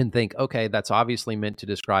and think, okay, that's obviously meant to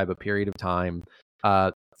describe a period of time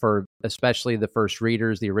for especially the first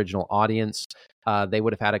readers, the original audience, they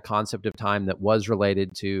would have had a concept of time that was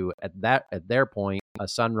related to at their point a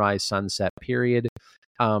sunrise sunset period.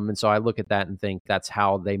 And so I look at that and think that's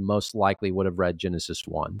how they most likely would have read Genesis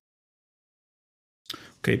 1.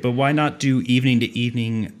 Okay, but why not do evening to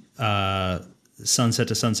evening, sunset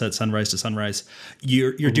to sunset, sunrise to sunrise?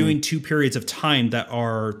 You're doing two periods of time that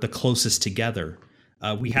are the closest together.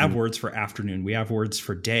 We have words for afternoon, we have words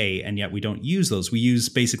for day, and yet we don't use those. We use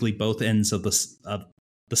basically both ends of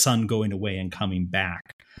the sun going away and coming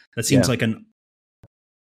back. That seems like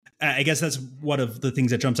I guess that's one of the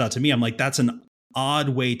things that jumps out to me. I'm like, that's an odd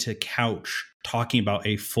way to couch talking about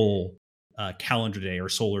a full calendar day or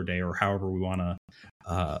solar day or however we want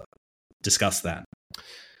to discuss that.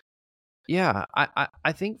 Yeah,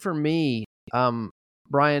 I think for me,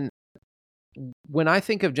 Brian, when I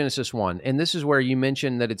think of Genesis 1, and this is where you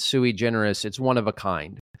mentioned that it's sui generis, it's one of a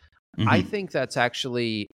kind. I think that's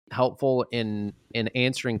actually helpful in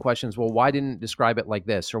answering questions. Well, why didn't it describe it like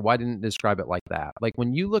this, or why didn't it describe it like that? Like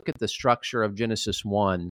when you look at the structure of Genesis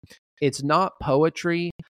 1, it's not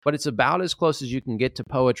poetry, but it's about as close as you can get to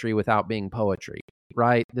poetry without being poetry,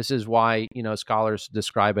 right? This is why, scholars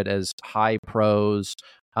describe it as high prose,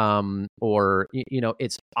 or,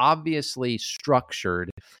 it's obviously structured,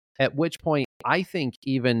 at which point I think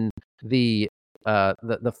even the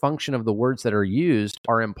function of the words that are used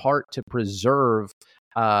are in part to preserve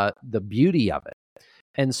the beauty of it.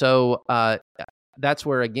 And so that's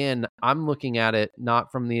where, again, I'm looking at it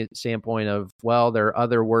not from the standpoint of, well, there are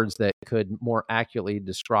other words that could more accurately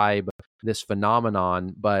describe this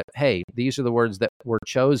phenomenon, but hey, these are the words that were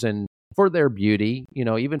chosen for their beauty,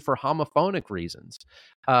 even for homophonic reasons,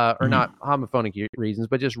 or not homophonic reasons,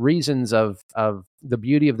 but just reasons of the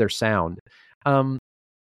beauty of their sound.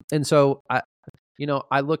 And so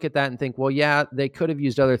I look at that and think, well, yeah, they could have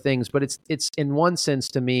used other things, but it's in one sense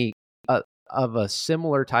to me of a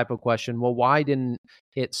similar type of question. Well, why didn't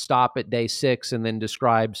it stop at day 6 and then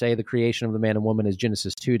describe, say, the creation of the man and woman as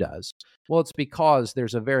Genesis 2 does? Well, it's because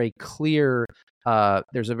there's a very clear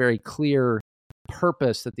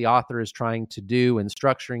purpose that the author is trying to do in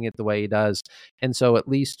structuring it the way he does. And so at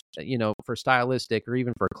least, for stylistic or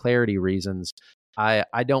even for clarity reasons, I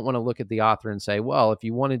don't want to look at the author and say, well, if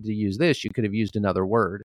you wanted to use this, you could have used another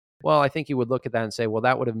word. Well, I think you would look at that and say, well,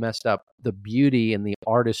 that would have messed up the beauty and the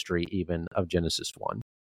artistry even of Genesis 1.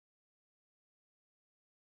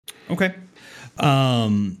 Okay. I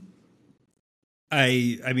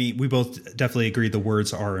mean, we both definitely agree the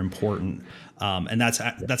words are important. And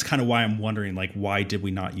that's kind of why I'm wondering, like, why did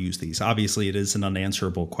we not use these? Obviously, it is an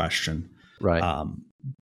unanswerable question. Right.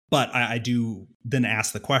 But I do then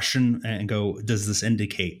ask the question and go, does this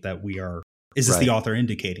indicate that is this the author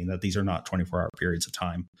indicating that these are not 24-hour periods of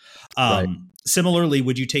time? Similarly,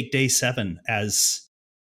 would you take day 7 is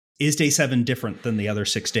day 7 different than the other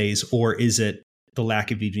 6 days, or is it the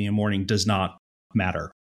lack of evening and morning does not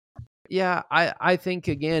matter? Yeah, I think,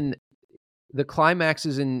 again, the climax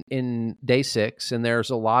is in day 6, and there's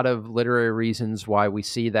a lot of literary reasons why we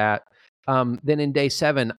see that. Then in day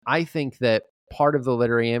 7, I think that part of the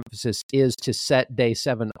literary emphasis is to set day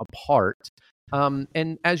 7 apart.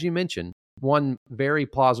 And as you mentioned, one very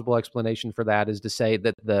plausible explanation for that is to say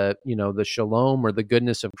that the shalom or the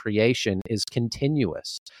goodness of creation is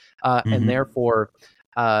continuous, and therefore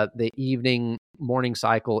the evening morning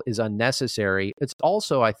cycle is unnecessary. It's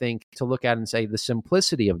also, I think, to look at and say the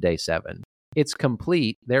simplicity of day 7. It's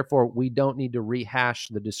complete. Therefore, we don't need to rehash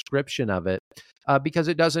the description of it because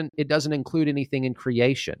it doesn't include anything in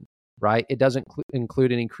creation. Right? It doesn't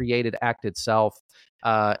include any created act itself.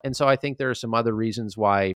 And so I think there are some other reasons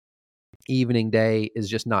why evening day is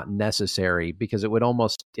just not necessary, because it would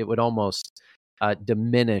almost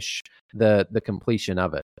diminish the completion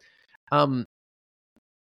of it.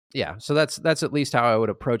 Yeah, so that's at least how I would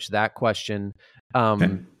approach that question.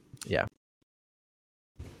 Okay. Yeah.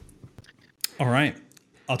 All right.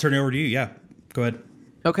 I'll turn it over to you. Yeah, go ahead.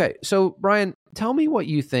 Okay, so Brian, tell me what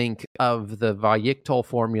you think of the Vayiktal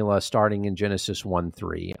formula starting in Genesis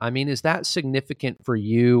 1:3. I mean, is that significant for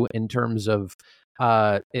you in terms of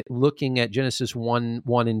looking at Genesis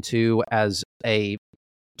 1:1 and 2 as a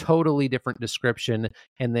totally different description,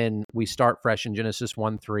 and then we start fresh in Genesis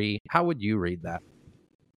 1:3? How would you read that?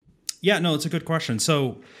 Yeah, no, it's a good question.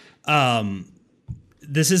 So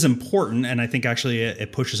this is important, and I think actually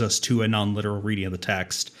it pushes us to a non-literal reading of the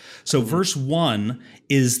text. So verse 1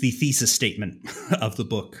 is the thesis statement of the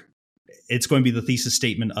book. It's going to be the thesis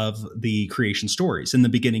statement of the creation stories. In the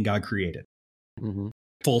beginning, God created.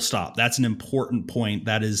 Full stop. That's an important point.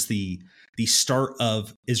 That is the start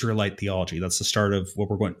of Israelite theology. That's the start of what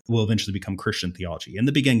will eventually become Christian theology. In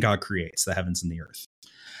the beginning, God creates the heavens and the earth.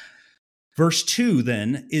 Verse 2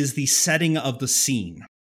 then is the setting of the scene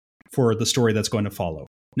for the story that's going to follow.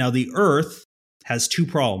 Now, the earth has two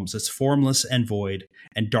problems. It's formless and void,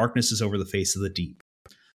 and darkness is over the face of the deep.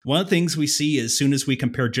 One of the things we see as soon as we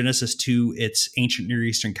compare Genesis to its ancient Near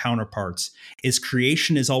Eastern counterparts is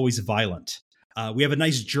creation is always violent. We have a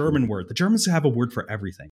nice German word. The Germans have a word for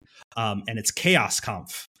everything, and it's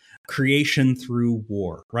Chaoskampf, creation through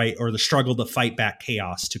war, right? Or the struggle to fight back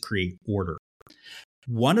chaos to create order.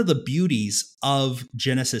 One of the beauties of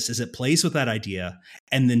Genesis is it plays with that idea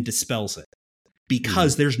and then dispels it,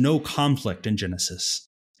 because there's no conflict in Genesis.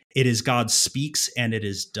 It is God speaks and it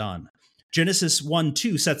is done. Genesis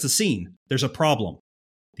 1:2 sets the scene. There's a problem.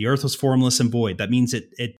 The earth was formless and void. That means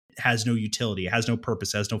it has no utility. It has no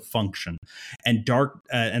purpose. It has no function. And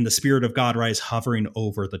and the Spirit of God rise hovering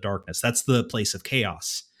over the darkness. That's the place of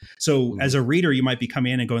chaos. So as a reader, you might be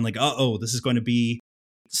coming in and going like, oh, this is going to be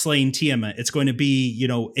slaying Tiamat. It's going to be,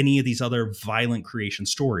 any of these other violent creation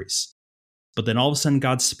stories. But then all of a sudden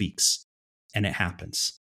God speaks and it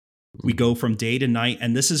happens. We go from day to night.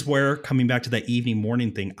 And this is where, coming back to that evening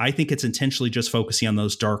morning thing, I think it's intentionally just focusing on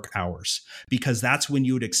those dark hours, because that's when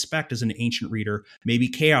you would expect as an ancient reader, maybe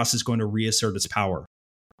chaos is going to reassert its power.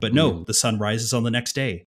 But no, the sun rises on the next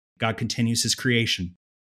day. God continues his creation.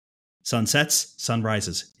 Sun sets, sun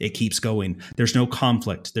rises. It keeps going. There's no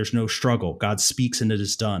conflict. There's no struggle. God speaks and it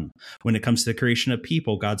is done. When it comes to the creation of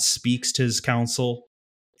people, God speaks to his counsel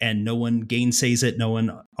and no one gainsays it. No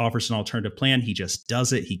one offers an alternative plan. He just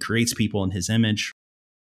does it. He creates people in his image.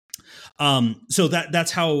 So that's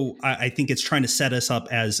how I think it's trying to set us up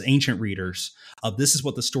as ancient readers of this is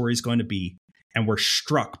what the story is going to be. And we're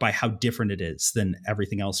struck by how different it is than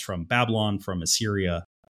everything else from Babylon, from Assyria,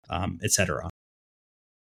 etc.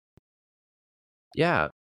 Yeah.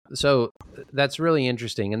 So that's really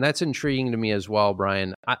interesting. And that's intriguing to me as well,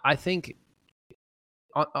 Brian. I think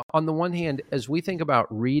on the one hand, as we think about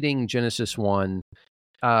reading Genesis 1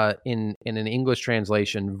 in an English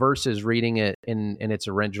translation versus reading it in its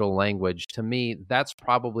original language, to me, that's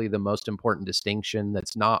probably the most important distinction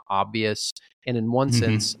that's not obvious. And in one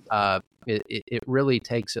sense, it really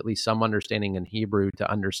takes at least some understanding in Hebrew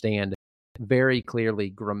to understand very clearly,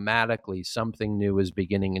 grammatically, something new is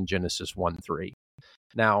beginning in Genesis 1:3.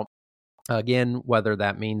 Now, again, whether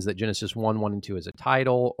that means that Genesis 1, 1, and 2 is a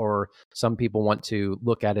title, or some people want to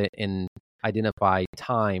look at it and identify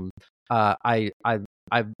time, I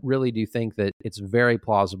really do think that it's very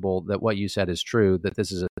plausible that what you said is true, that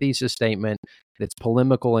this is a thesis statement, that's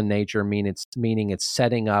polemical in nature, meaning it's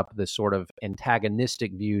setting up this sort of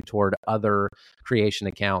antagonistic view toward other creation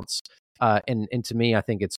accounts. And to me, I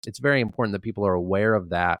think it's very important that people are aware of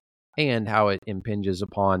that and how it impinges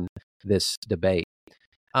upon this debate.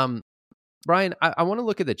 Brian, I want to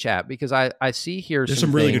look at the chat because I see here there's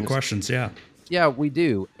some really good questions. Yeah, we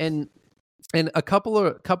do. And a couple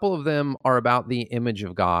of them are about the image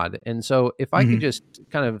of God. And so if I could just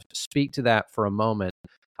kind of speak to that for a moment,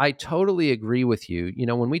 I totally agree with you.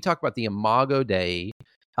 When we talk about the Imago Dei,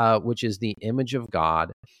 which is the image of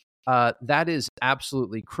God, that is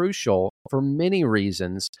absolutely crucial for many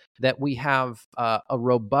reasons, that we have a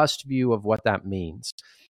robust view of what that means.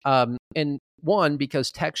 And one,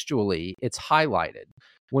 because textually it's highlighted.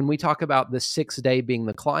 When we talk about the sixth day being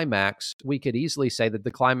the climax, we could easily say that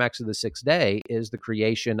the climax of the sixth day is the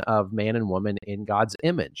creation of man and woman in God's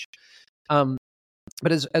image.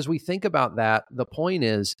 But as we think about that, the point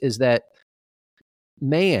is that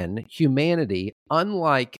humanity,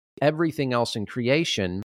 unlike everything else in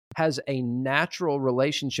creation, has a natural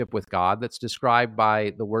relationship with God that's described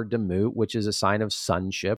by the word demut, which is a sign of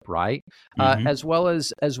sonship, right? As well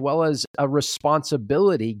as a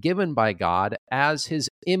responsibility given by God as his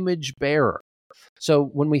image bearer. So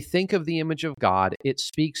when we think of the image of God, it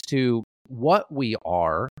speaks to what we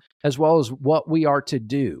are as well as what we are to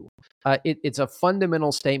do. It's a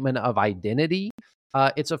fundamental statement of identity.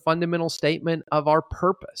 It's a fundamental statement of our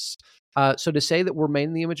purpose. So to say that we're made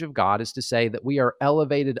in the image of God is to say that we are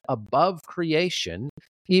elevated above creation,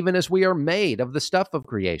 even as we are made of the stuff of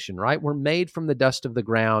creation, right? We're made from the dust of the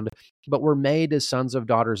ground, but we're made as sons of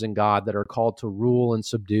daughters in God that are called to rule and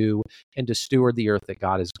subdue and to steward the earth that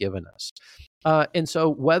God has given us. And so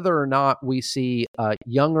whether or not we see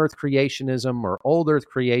young earth creationism or old earth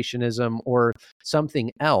creationism or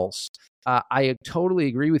something else, I totally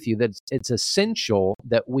agree with you that it's essential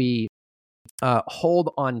that we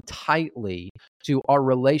hold on tightly to our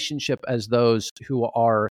relationship as those who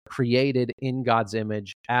are created in God's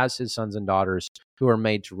image as his sons and daughters who are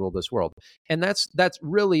made to rule this world. And that's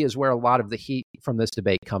really is where a lot of the heat from this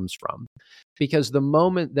debate comes from. Because the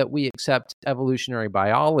moment that we accept evolutionary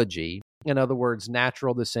biology in other words,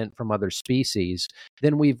 natural descent from other species,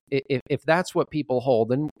 then if that's what people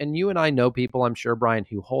hold, and you and I know people, I'm sure, Brian,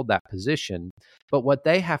 who hold that position, but what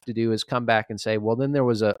they have to do is come back and say, well, then there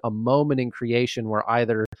was a moment in creation where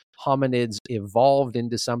either hominids evolved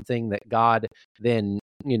into something that God then,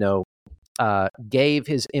 gave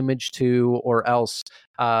his image to, or else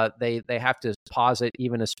they have to posit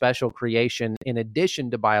even a special creation in addition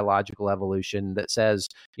to biological evolution that says,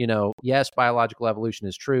 yes, biological evolution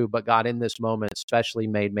is true, but God in this moment specially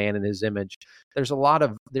made man in his image. There's a lot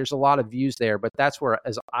of views there, but that's where,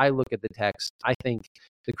 as I look at the text, I think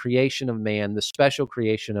the creation of man, the special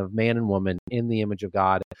creation of man and woman in the image of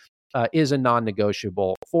God, is a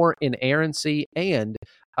non-negotiable for inerrancy and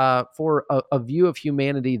for a view of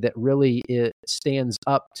humanity that really stands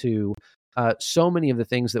up to so many of the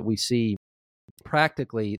things that we see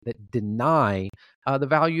practically that deny the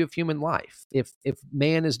value of human life. If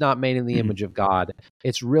man is not made in the image of God,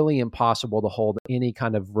 it's really impossible to hold any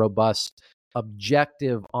kind of robust,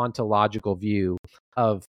 objective, ontological view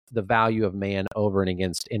of the value of man over and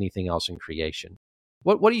against anything else in creation.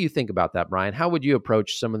 What do you think about that, Brian? How would you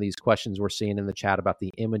approach some of these questions we're seeing in the chat about the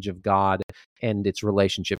image of God and its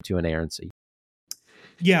relationship to inerrancy?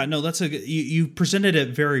 Yeah, no, you presented it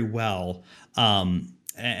very well.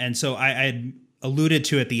 And so I alluded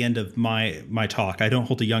to at the end of my talk, I don't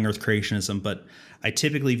hold to young earth creationism, but I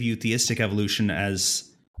typically view theistic evolution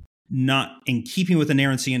as not in keeping with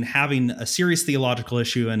inerrancy and having a serious theological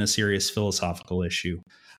issue and a serious philosophical issue.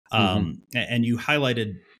 And you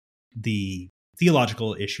highlighted the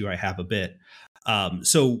theological issue I have a bit.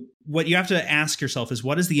 So what you have to ask yourself is,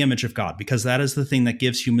 what is the image of God? Because that is the thing that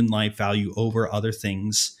gives human life value over other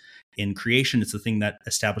things in creation. It's the thing that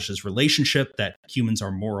establishes relationship, that humans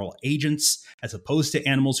are moral agents as opposed to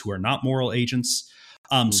animals who are not moral agents.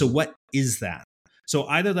 So what is that? So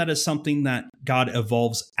either that is something that God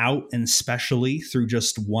evolves out and specially through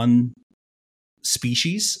just one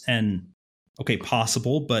species, and okay,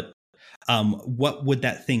 possible, but what would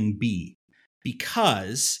that thing be?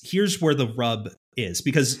 Because here's where the rub is.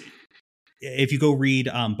 Because if you go read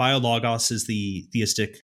Biologos is the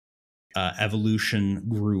theistic evolution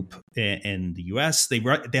group in the US, they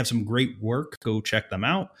have some great work. Go check them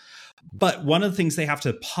out. But one of the things they have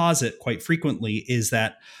to posit quite frequently is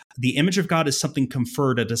that the image of God is something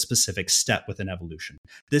conferred at a specific step within evolution.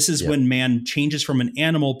 This is when man changes from an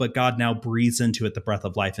animal, but God now breathes into it the breath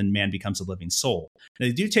of life and man becomes a living soul. Now,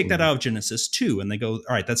 they do take that out of Genesis 2, and they go,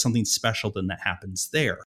 all right, that's something special then that happens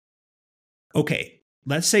there. Okay,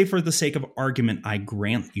 let's say for the sake of argument, I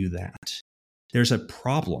grant you that. There's a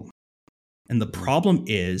problem. And the problem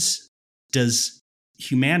is, does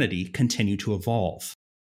humanity continue to evolve?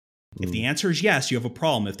 If the answer is yes, you have a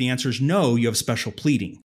problem. If the answer is no, you have special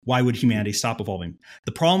pleading. Why would humanity stop evolving?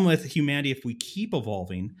 The problem with humanity, if we keep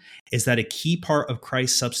evolving, is that a key part of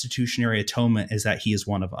Christ's substitutionary atonement is that he is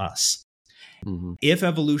one of us. If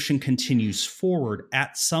evolution continues forward,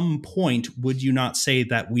 at some point, would you not say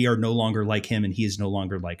that we are no longer like him and he is no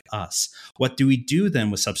longer like us? What do we do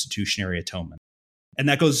then with substitutionary atonement? And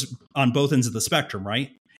that goes on both ends of the spectrum,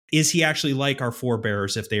 right? Is he actually like our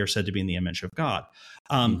forebears if they are said to be in the image of God?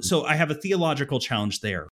 So I have a theological challenge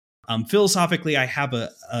there. Philosophically, I have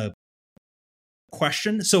a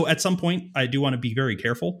question. So at some point, I do want to be very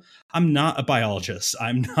careful. I'm not a biologist.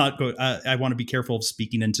 I'm not. I want to be careful of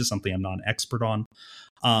speaking into something I'm not an expert on.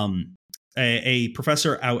 A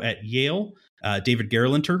professor out at Yale, David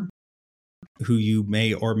Gerlinter, who you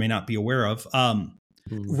may or may not be aware of,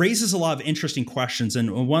 raises a lot of interesting questions.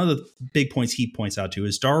 And one of the big points he points out to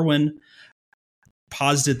is Darwin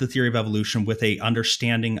posited the theory of evolution with a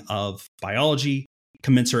understanding of biology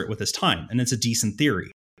commensurate with his time. And it's a decent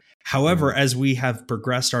theory. However, as we have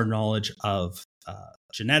progressed our knowledge of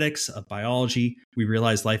genetics, of biology, we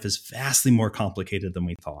realize life is vastly more complicated than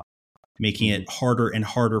we thought, making it harder and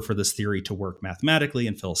harder for this theory to work mathematically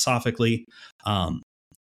and philosophically.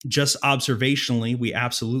 Just observationally, we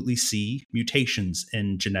absolutely see mutations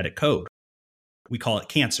in genetic code. We call it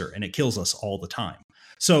cancer, and it kills us all the time.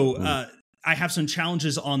 So I have some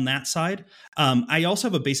challenges on that side. I also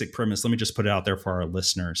have a basic premise. Let me just put it out there for our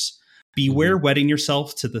listeners. Beware wedding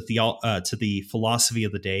yourself to the philosophy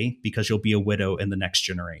of the day, because you'll be a widow in the next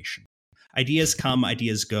generation. Ideas come,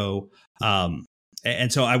 ideas go.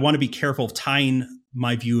 And so I want to be careful of tying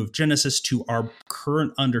my view of Genesis to our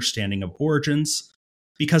current understanding of origins.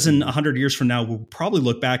 Because in 100 years from now, we'll probably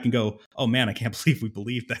look back and go, oh man, I can't believe we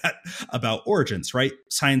believed that about origins, right?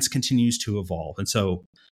 Science continues to evolve. And so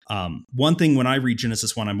one thing when I read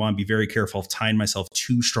Genesis 1, I want to be very careful of tying myself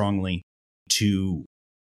too strongly to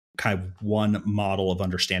kind of one model of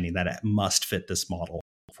understanding, that it must fit this model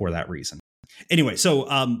for that reason. Anyway, so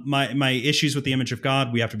my issues with the image of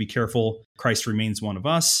God, we have to be careful. Christ remains one of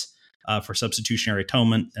us for substitutionary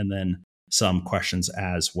atonement, and then some questions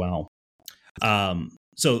as well.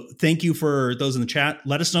 So thank you for those in the chat.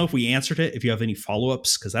 Let us know if we answered it, if you have any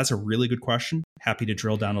follow-ups, because that's a really good question. Happy to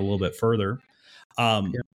drill down a little bit further.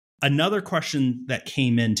 Another question that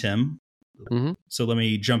came in, Tim. Mm-hmm. So let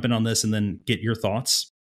me jump in on this and then get your thoughts.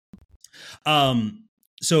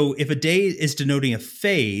 So if a day is denoting a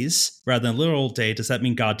phase rather than a literal day, does that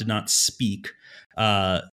mean God did not speak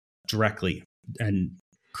directly and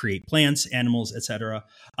create plants, animals, etc.?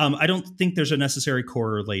 I don't think there's a necessary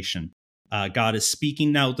correlation. God is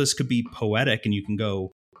speaking. Now, this could be poetic, and you can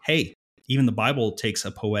go, hey, even the Bible takes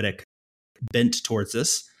a poetic bent towards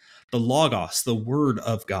this. The Logos, the Word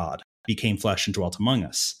of God, became flesh and dwelt among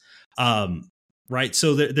us. Right?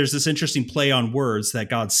 So there's this interesting play on words that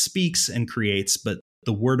God speaks and creates, but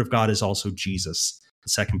the Word of God is also Jesus, the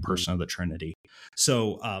second person of the Trinity.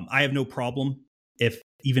 So I have no problem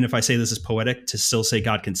even if I say this is poetic, to still say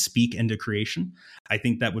God can speak into creation. I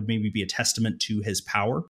think that would maybe be a testament to his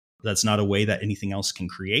power. That's not a way that anything else can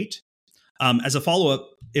create. As a follow-up,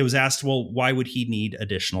 it was asked, well, why would he need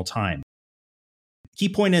additional time? Key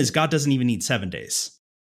point is God doesn't even need 7 days,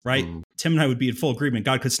 right? Tim and I would be in full agreement.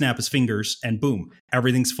 God could snap his fingers and boom,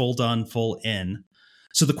 everything's full done, full in.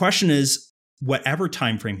 So the question is, whatever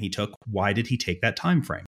time frame he took, why did he take that time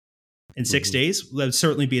frame? In 6 days, that would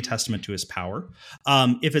certainly be a testament to his power.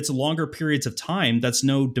 If it's longer periods of time, that's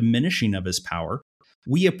no diminishing of his power.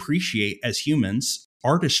 We appreciate as humans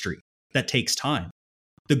artistry that takes time.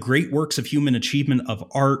 The great works of human achievement, of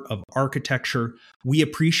art, of architecture, we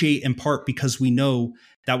appreciate in part because we know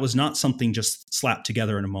that was not something just slapped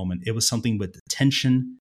together in a moment. It was something with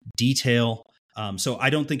attention, detail. So I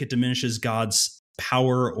don't think it diminishes God's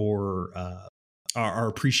power or our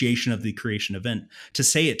appreciation of the creation event to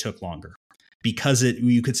say it took longer, because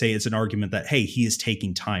you could say it's an argument that, hey, he is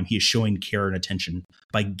taking time. He is showing care and attention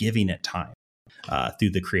by giving it time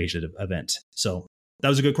through the creative event. So that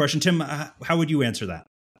was a good question. Tim, how would you answer that?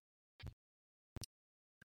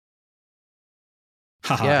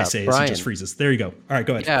 I say Brian, as he just freezes. There you go. All right,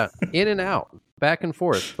 go ahead. Yeah, in and out, back and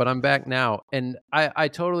forth, but I'm back now. And I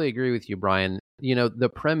totally agree with you, Brian. You know, the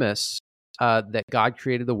premise that God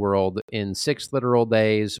created the world in 6 literal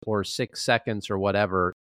days or 6 seconds or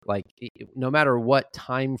whatever, like no matter what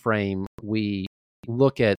time frame we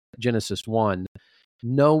look at Genesis 1,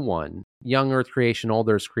 no one, young earth creation, old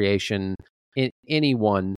earth creation,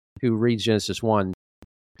 anyone who reads Genesis 1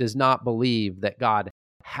 does not believe that God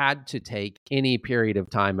had to take any period of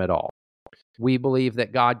time at all. We believe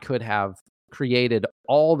that God could have created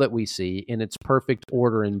all that we see in its perfect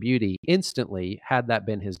order and beauty instantly had that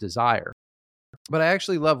been his desire. But I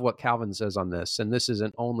actually love what Calvin says on this, and this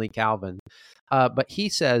isn't only Calvin, but he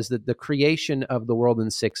says that the creation of the world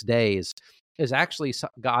in 6 days is actually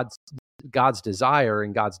God's desire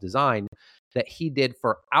and God's design that he did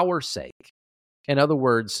for our sake. In other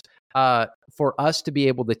words, for us to be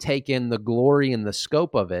able to take in the glory and the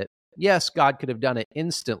scope of it. Yes, God could have done it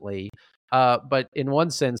instantly, but in one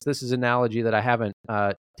sense, this is an analogy that I haven't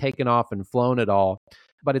taken off and flown at all.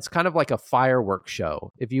 But it's kind of like a fireworks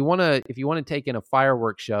show. If you want to take in a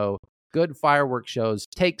fireworks show, good fireworks shows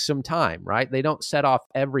take some time, right? They don't set off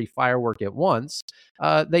every firework at once.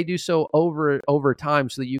 They do so over time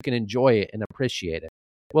so that you can enjoy it and appreciate it.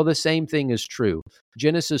 Well, the same thing is true.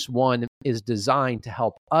 Genesis 1 is designed to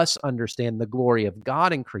help us understand the glory of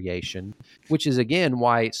God in creation, which is, again,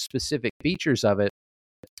 why specific features of it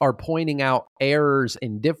are pointing out errors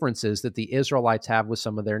and differences that the Israelites have with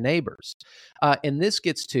some of their neighbors. And this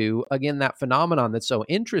gets to, again, that phenomenon that's so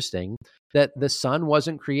interesting, that the sun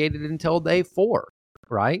wasn't created until day 4,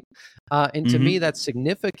 right? And to me, that's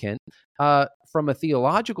significant. From a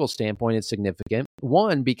theological standpoint, it's significant.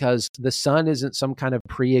 One, because the sun isn't some kind of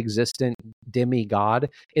pre-existent demigod.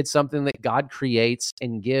 It's something that God creates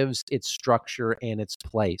and gives its structure and its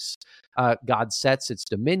place. God sets its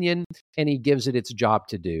dominion, and he gives it its job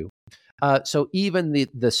to do. So even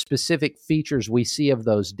the specific features we see of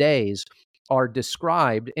those days are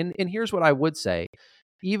described. And here's what I would say.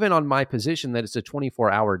 Even on my position that it's a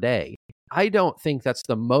 24-hour day, I don't think that's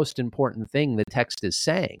the most important thing the text is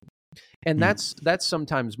saying. And that's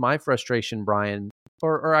sometimes my frustration, Brian,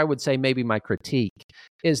 or I would say maybe my critique,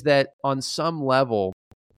 is that on some level,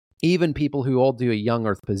 even people who hold to a young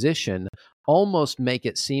earth position almost make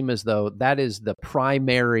it seem as though that is the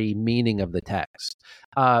primary meaning of the text.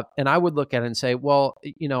 And I would look at it and say, well,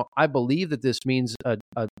 I believe that this means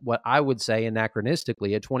what I would say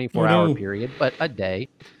anachronistically, a 24-hour period, but a day.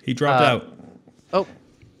 He dropped out.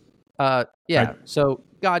 Yeah. So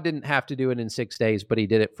God didn't have to do it in 6 days, but he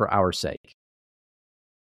did it for our sake.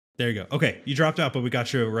 There you go. Okay, you dropped out, but we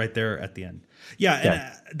got you right there at the end. Yeah, Okay.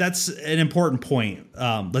 and that's an important point.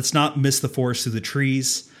 Let's not miss the forest through the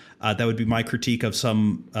trees. That would be my critique of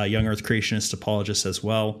some young Earth creationist apologists as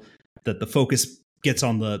well, that the focus gets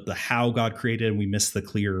on the how God created and we miss the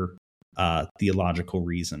clear theological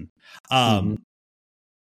reason.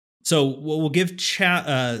 So we'll give chat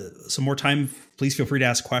some more time. Please feel free to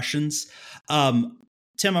ask questions.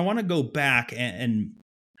 Tim, I want to go back and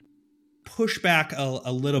push back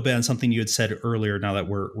a little bit on something you had said earlier, now that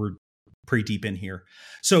we're pretty deep in here.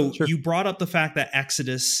 So Sure. you brought up the fact that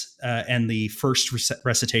Exodus and the first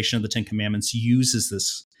recitation of the Ten Commandments uses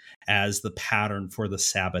this as the pattern for the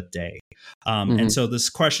Sabbath day. And so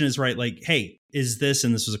this question is right, like, hey, is this,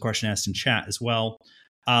 and this was a question asked in chat as well,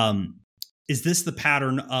 is this the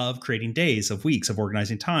pattern of creating days, of weeks, of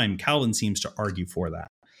organizing time? Calvin seems to argue for that.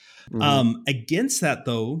 Against that,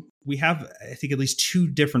 though, we have, I think, at least two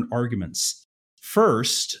different arguments.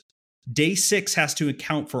 First, day 6 has to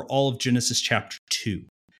account for all of Genesis chapter 2.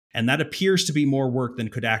 And that appears to be more work than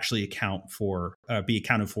could actually be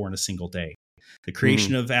accounted for in a single day. The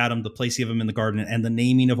creation of Adam, the placing of him in the garden, and the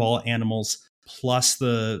naming of all animals, plus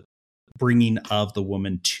the bringing of the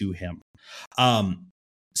woman to him.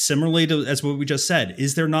 Similarly to as what we just said,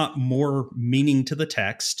 is there not more meaning to the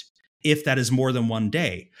text if that is more than one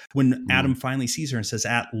day? When Adam finally sees her and says,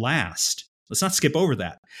 "At last," let's not skip over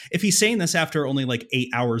that. If he's saying this after only like 8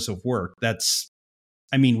 hours of work,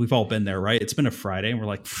 I mean, we've all been there, right? It's been a Friday and we're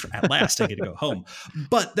like, at last I get to go home.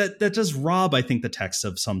 But that does rob, I think, the text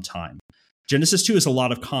of some time. Genesis 2 is a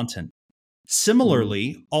lot of content.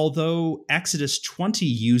 Similarly, although Exodus 20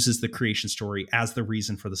 uses the creation story as the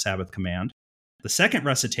reason for the Sabbath command, the second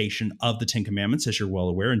recitation of the Ten Commandments, as you're well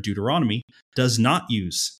aware, in Deuteronomy, does not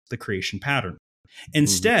use the creation pattern.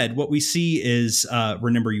 Instead, what we see is,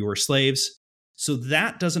 remember you were slaves. So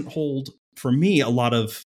that doesn't hold, for me, a lot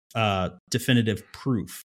of definitive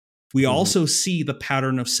proof. We also see the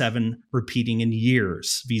pattern of 7 repeating in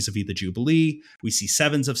years, vis-a-vis the Jubilee. We see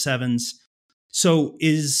 7s of 7s. So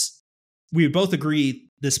we both agree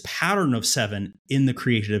this pattern of 7 in the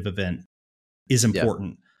creative event is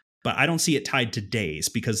important. But I don't see it tied to days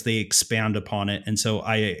because they expand upon it. And so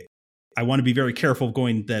I want to be very careful of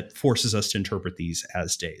going that forces us to interpret these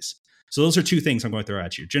as days. So those are two things I'm going to throw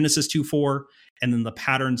at you. Genesis 2:4, and then the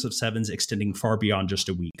patterns of 7s extending far beyond just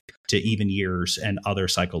a week to even years and other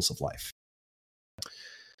cycles of life.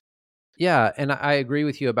 Yeah, and I agree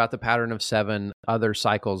with you about the pattern of 7 other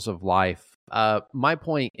cycles of life. My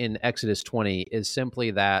point in Exodus 20 is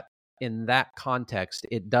simply that in that context,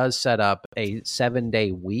 it does set up a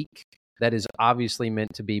 7-day week that is obviously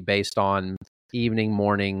meant to be based on evening,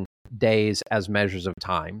 morning, days as measures of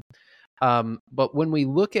time. But when we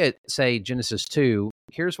look at, say, Genesis 2,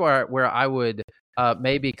 here's where I would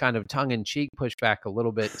maybe kind of tongue-in-cheek push back a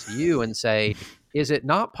little bit to you and say, is it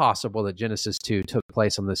not possible that Genesis 2 took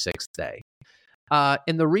place on the 6th day?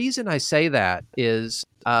 And the reason I say that is,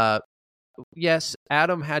 yes,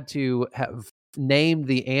 Adam had to have named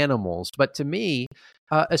the animals, but to me,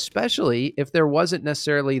 especially if there wasn't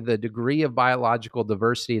necessarily the degree of biological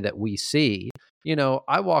diversity that we see,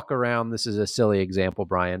 I walk around, this is a silly example,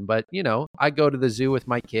 Brian, but, I go to the zoo with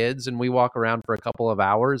my kids and we walk around for a couple of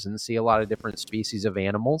hours and see a lot of different species of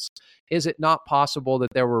animals. Is it not possible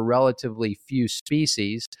that there were relatively few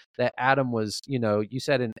species that Adam was, you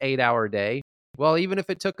said an 8-hour day? Well, even if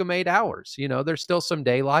it took him 8 hours, there's still some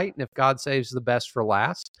daylight. And if God saves the best for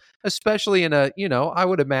last, especially in I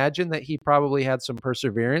would imagine that he probably had some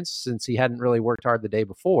perseverance since he hadn't really worked hard the day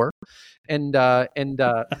before. But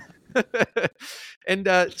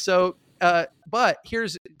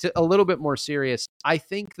here's a little bit more serious. I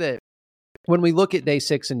think that when we look at day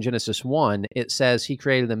 6 in Genesis 1, it says he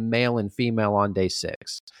created them male and female on day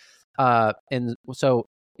 6. And so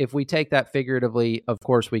if we take that figuratively, of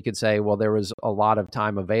course, we could say, well, there was a lot of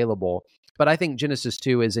time available. But I think Genesis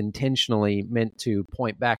 2 is intentionally meant to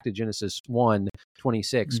point back to Genesis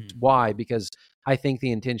 1:26. Why? Because I think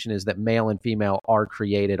the intention is that male and female are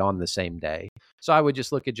created on the same day. So I would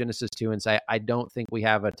just look at Genesis 2 and say, I don't think we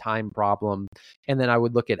have a time problem. And then I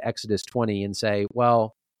would look at Exodus 20 and say,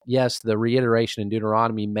 well, yes, the reiteration in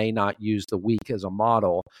Deuteronomy may not use the week as a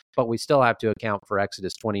model, but we still have to account for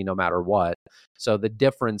Exodus 20 no matter what. So the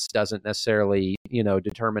difference doesn't necessarily,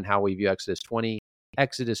 determine how we view Exodus 20.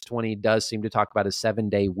 Exodus 20 does seem to talk about a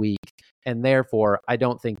 7-day week, and therefore I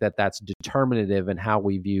don't think that that's determinative in how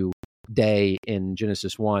we view day in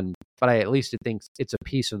Genesis 1, but I at least think it's a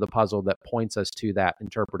piece of the puzzle that points us to that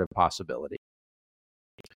interpretive possibility.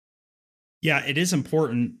 Yeah, it is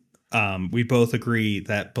important. We both agree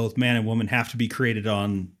that both man and woman have to be created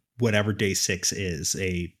on whatever day 6 is,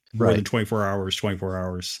 a more than 24 hours, 24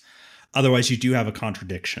 hours. Otherwise, you do have a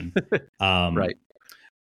contradiction. Right.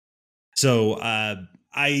 So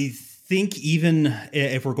I think even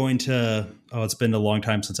if we're going to, it's been a long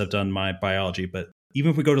time since I've done my biology, but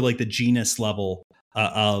even if we go to like the genus level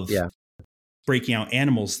of breaking out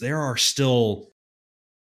animals, there are still,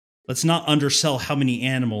 let's not undersell how many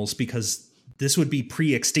animals, because this would be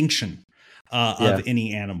pre-extinction of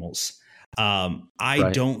any animals.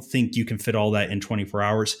 I don't think you can fit all that in 24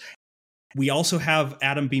 hours. We also have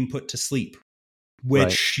Adam being put to sleep,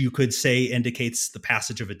 which you could say indicates the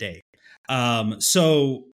passage of a day.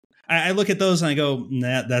 So I look at those and I go,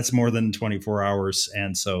 nah, that's more than 24 hours.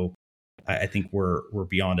 And so I think we're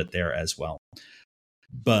beyond it there as well.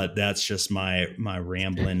 But that's just my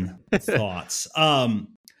rambling thoughts.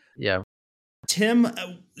 Tim,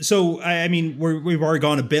 so I mean, we've already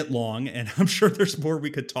gone a bit long, and I'm sure there's more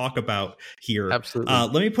we could talk about here. Absolutely.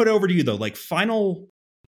 Let me put it over to you though, like final,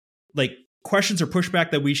 like questions or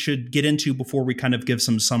pushback that we should get into before we kind of give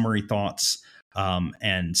some summary thoughts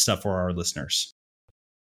and stuff for our listeners.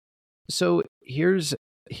 So here's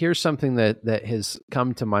something that has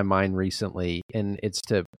come to my mind recently, and it's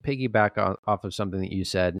to piggyback off of something that you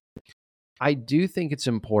said. I do think it's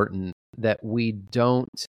important that we don't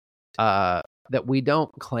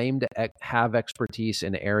claim to have expertise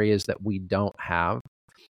in areas that we don't have.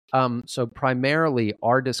 So primarily,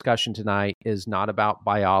 our discussion tonight is not about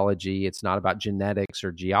biology. It's not about genetics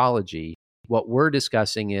or geology. What we're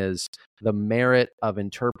discussing is the merit of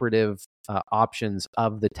interpretive options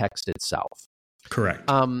of the text itself. Correct.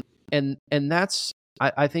 And that's,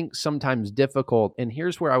 I think, sometimes difficult. And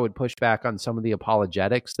here's where I would push back on some of the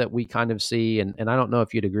apologetics that we kind of see. And I don't know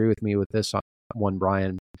if you'd agree with me with this one,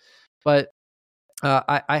 Brian, but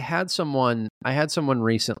I had someone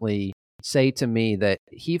recently say to me that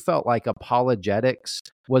he felt like apologetics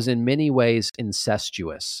was in many ways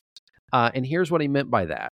incestuous. And here's what he meant by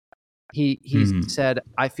that. He said,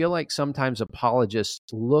 I feel like sometimes apologists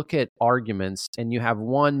look at arguments, and you have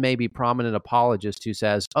one maybe prominent apologist who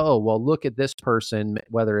says, oh, well, look at this person,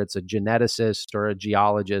 whether it's a geneticist or a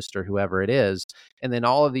geologist or whoever it is. And then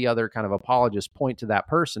all of the other kind of apologists point to that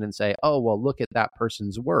person and say, oh, well, look at that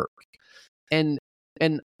person's work. And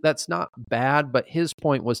that's not bad, but his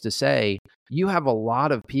point was to say, you have a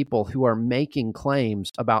lot of people who are making claims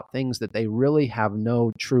about things that they really have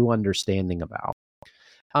no true understanding about.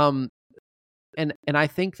 And I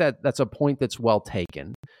think that that's a point that's well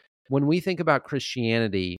taken. When we think about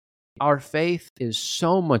Christianity, our faith is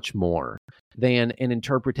so much more than an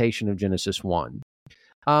interpretation of Genesis 1.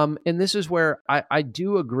 And this is where I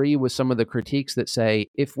do agree with some of the critiques that say,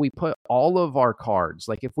 if we put all of our cards,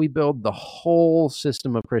 like if we build the whole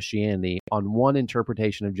system of Christianity on one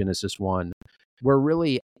interpretation of Genesis 1, we're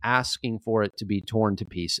really asking for it to be torn to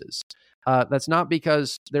pieces. That's not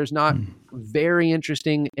because there's not very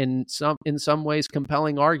interesting and in some ways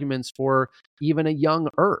compelling arguments for even a young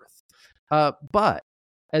earth. But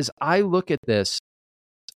as I look at this,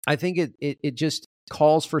 I think it just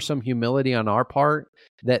calls for some humility on our part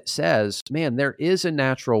that says, man, there is a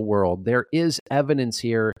natural world. There is evidence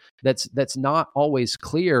here that's not always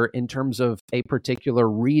clear in terms of a particular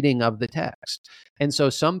reading of the text. And so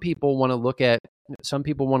some people want to look at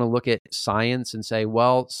science and say,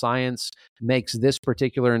 well, science makes this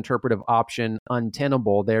particular interpretive option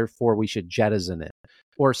untenable, therefore we should jettison it.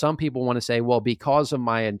 Or some people want to say, well, because of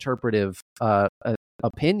my interpretive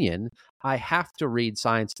opinion, I have to read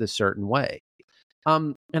science this certain way.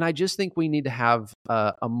 And I just think we need to have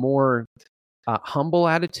a more humble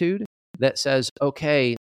attitude that says,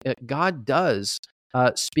 okay, God does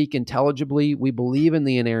speak intelligibly. We believe in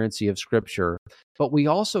the inerrancy of Scripture, but we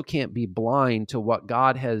also can't be blind to what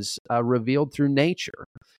God has revealed through nature.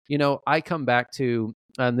 You know, I come back to,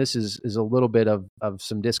 and this is a little bit of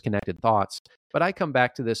some disconnected thoughts, but I come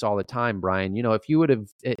back to this all the time, Brian. You know, if you would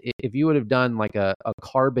have done like a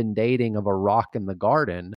carbon dating of a rock in the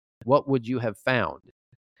garden, what would you have found?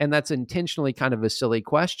 And that's intentionally kind of a silly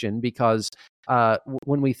question because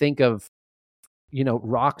when we think of, you know,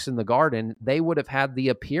 rocks in the garden, they would have had the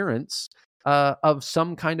appearance of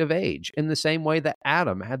some kind of age, in the same way that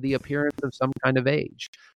Adam had the appearance of some kind of age.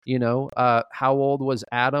 You know, how old was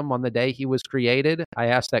Adam on the day he was created? I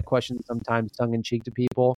ask that question sometimes tongue in cheek to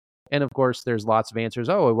people. And of course, there's lots of answers.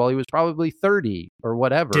 Oh, well, he was probably 30 or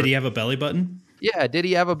whatever. Did he have a belly button? Yeah. Did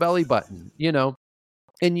he have a belly button? You know,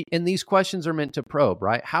 and these questions are meant to probe,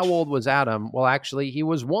 right? How old was Adam? Well, actually, he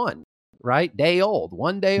was one day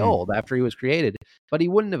old after he was created, but he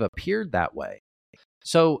wouldn't have appeared that way.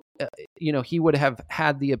 So, you know, he would have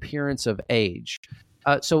had the appearance of age.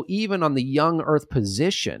 So even on the young Earth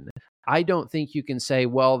position, I don't think you can say,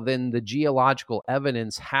 well, then the geological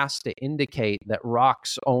evidence has to indicate that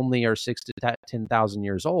rocks only are 6 to 10,000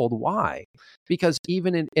 years old. Why? Because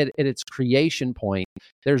even at its creation point,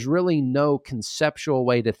 there's really no conceptual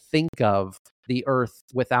way to think of the Earth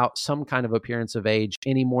without some kind of appearance of age,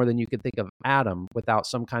 any more than you could think of Adam without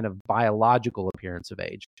some kind of biological appearance of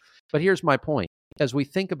age. But here's my point. As we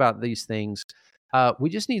think about these things, we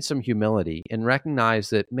just need some humility and recognize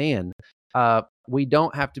that, man, we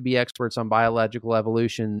don't have to be experts on biological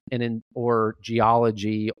evolution or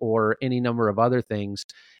geology or any number of other things.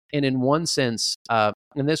 And in one sense, and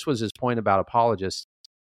this was his point about apologists,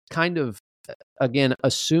 kind of, again,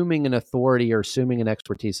 assuming an authority or assuming an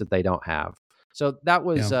expertise that they don't have. So that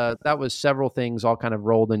was several things all kind of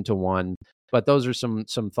rolled into one. But those are some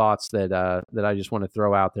thoughts that I just want to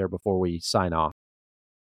throw out there before we sign off.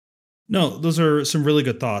 No, those are some really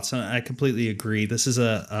good thoughts. And I completely agree. This is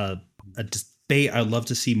a debate. I'd love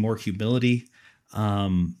to see more humility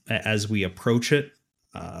as we approach it.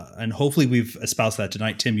 And hopefully we've espoused that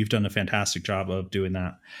tonight. Tim, you've done a fantastic job of doing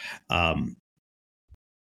that.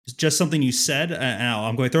 It's just something you said. And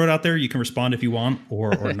I'm going to throw it out there. You can respond if you want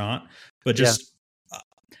or not. But just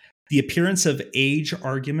the appearance of age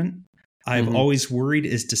argument, I've always worried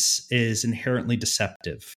is inherently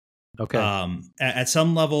deceptive. Okay. At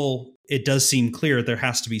some level, it does seem clear there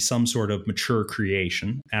has to be some sort of mature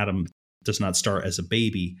creation. Adam does not start as a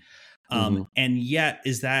baby. And yet,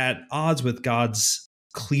 is that at odds with God's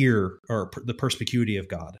clear, or the perspicuity of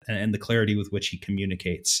God and the clarity with which he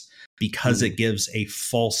communicates, because it gives a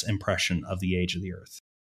false impression of the age of the earth.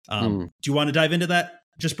 Do you want to dive into that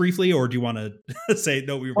just briefly, or do you want to say,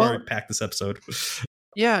 no, we've already packed this episode?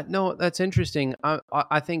 Yeah, no, that's interesting.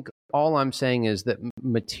 I think all I'm saying is that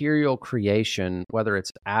material creation, whether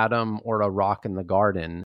it's Adam or a rock in the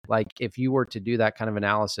garden, like if you were to do that kind of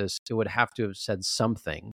analysis, it would have to have said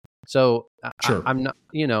something. So Sure. I'm not,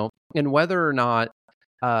 and whether or not,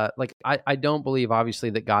 I don't believe obviously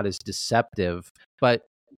that God is deceptive, but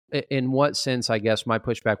in what sense, I guess my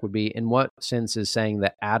pushback would be, in what sense is saying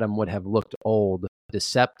that Adam would have looked old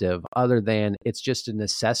deceptive, other than it's just a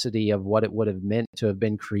necessity of what it would have meant to have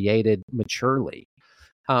been created maturely.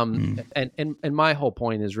 And my whole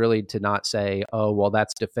point is really to not say, oh, well,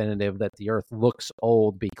 that's definitive that the earth looks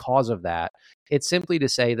old because of that. It's simply to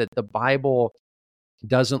say that the Bible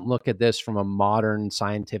doesn't look at this from a modern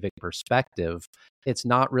scientific perspective. It's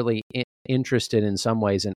not really interested in some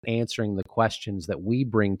ways in answering the questions that we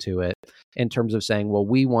bring to it, in terms of saying, well,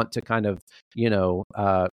 we want to kind of,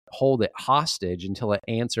 hold it hostage until it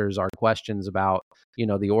answers our questions about,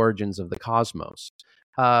 the origins of the cosmos.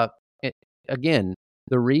 Again,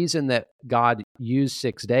 the reason that God used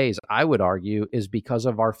 6 days, I would argue, is because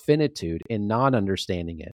of our finitude in not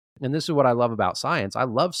understanding it. And this is what I love about science. I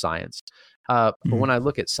love science. But when I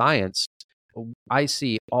look at science, I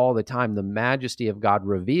see all the time the majesty of God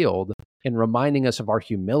revealed in reminding us of our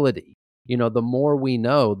humility. The more we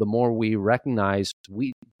know, the more we recognize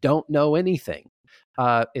we don't know anything.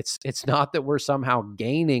 It's not that we're somehow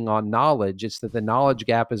gaining on knowledge. It's that the knowledge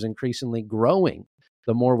gap is increasingly growing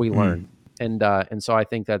the more we learn. And so I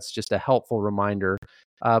think that's just a helpful reminder.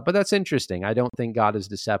 But that's interesting. I don't think God is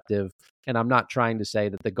deceptive. And I'm not trying to say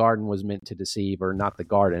that the garden was meant to deceive, or not the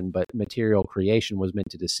garden, but material creation was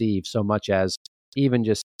meant to deceive, so much as even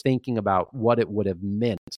just thinking about what it would have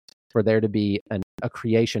meant for there to be a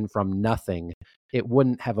creation from nothing. It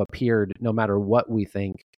wouldn't have appeared, no matter what we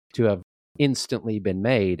think, to have instantly been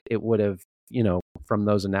made. It would have, from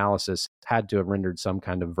those analysis, had to have rendered some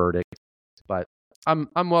kind of verdict. But I'm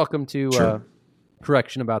welcome to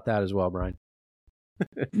correction about that as well, Brian.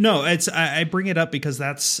 No, I bring it up because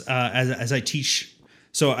that's as I teach.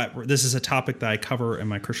 So this is a topic that I cover in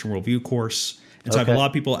my Christian worldview course. And so I have a lot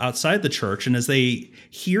of people outside the church, and as they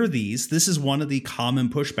hear this is one of the common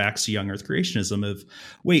pushbacks to young earth creationism of,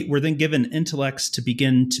 wait, we're then given intellects to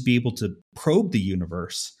begin to be able to probe the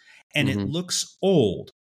universe, and it looks old.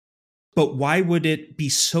 But why would it be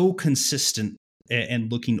so consistent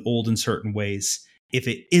and looking old in certain ways if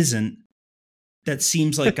it isn't? That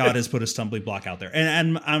seems like God has put a stumbling block out there.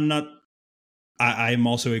 And I'm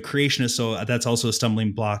also a creationist, so that's also a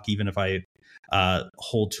stumbling block, even if I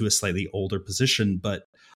hold to a slightly older position. But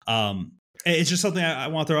it's just something I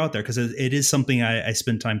want to throw out there, because it is something I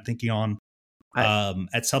spend time thinking on.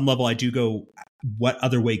 At some level, I do go, what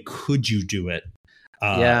other way could you do it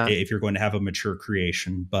if you're going to have a mature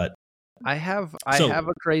creation? But I have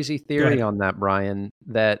a crazy theory on that, Brian,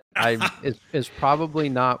 that is probably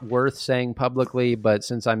not worth saying publicly, but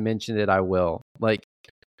since I mentioned it, I will. Like,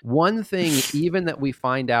 one thing, even that we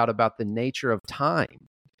find out about the nature of time,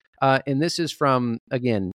 And this is from,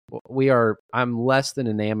 again, I'm less than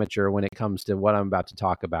an amateur when it comes to what I'm about to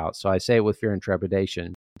talk about. So I say it with fear and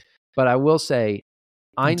trepidation. But I will say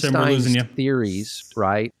Tim, we're losing Einstein's you. theories,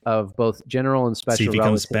 right, of both general and See special if he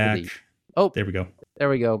comes relativity. back. Oh, There we go. there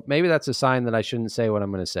we go. Maybe that's a sign that I shouldn't say what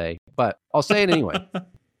I'm going to say, but I'll say it anyway.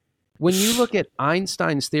 When you look at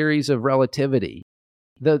Einstein's theories of relativity,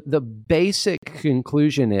 the basic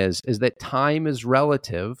conclusion is that time is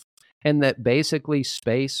relative, and that basically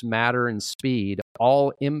space, matter, and speed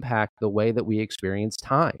all impact the way that we experience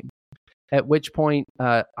time. At which point,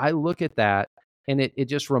 I look at that, and it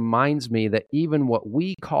just reminds me that even what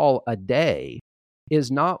we call a day is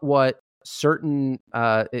not what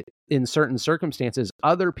in certain circumstances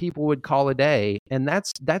other people would call a day, and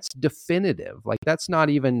that's definitive. Like, that's not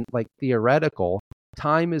even like theoretical.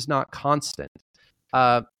 Time is not constant.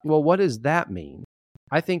 Well, what does that mean?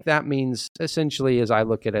 I think that means, essentially, as I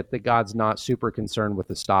look at it, that God's not super concerned with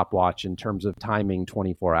the stopwatch in terms of timing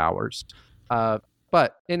 24 hours.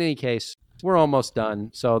 But in any case, we're almost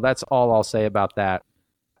done. So that's all I'll say about that.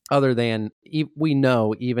 Other than we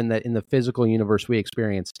know even that in the physical universe we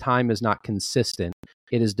experience, time is not consistent.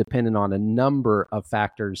 It is dependent on a number of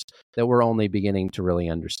factors that we're only beginning to really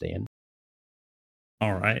understand.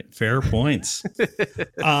 All right. Fair points.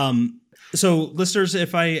 So listeners,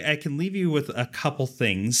 if I can leave you with a couple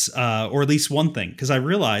things, or at least one thing, because I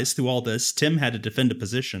realized through all this, Tim had to defend a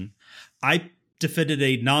position. I defended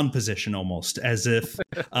a non-position almost, as if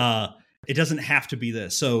it doesn't have to be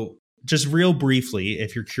this. So just real briefly,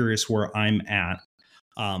 if you're curious where I'm at,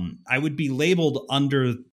 I would be labeled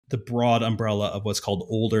under the broad umbrella of what's called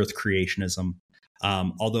old Earth creationism.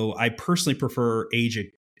 Although I personally prefer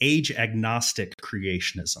age agnostic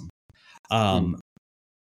creationism.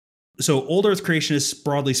 So old Earth creationists,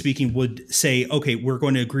 broadly speaking, would say, okay, we're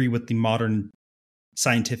going to agree with the modern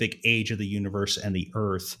scientific age of the universe and the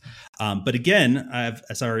Earth. But again,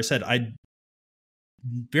 as I already said, I'm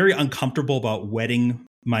very uncomfortable about wedding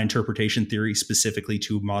my interpretation theory specifically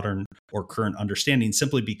to modern or current understanding,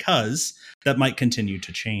 simply because that might continue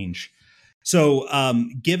to change. So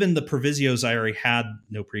given the provisos I already had,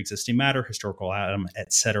 no pre-existing matter, historical atom,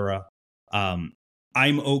 etc., I'm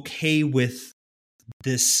okay with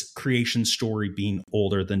this creation story being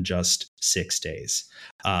older than just 6 days.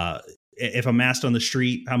 If I'm asked on the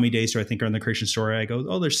street, how many days do I think are in the creation story? I go,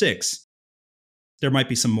 oh, there's 6. There might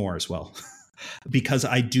be some more as well. Because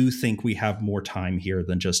I do think we have more time here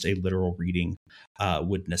than just a literal reading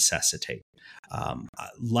would necessitate.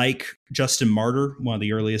 Like Justin Martyr, one of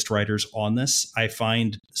the earliest writers on this, I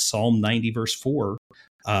find Psalm 90 verse 4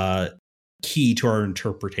 key to our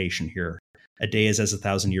interpretation here. A day is as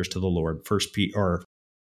 1,000 years to the Lord.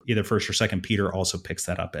 Either First or Second Peter also picks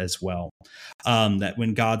that up as well. That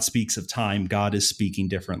when God speaks of time, God is speaking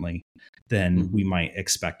differently than we might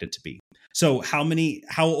expect it to be. So how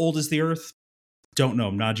old is the Earth? Don't know.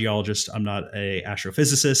 I'm not a geologist. I'm not an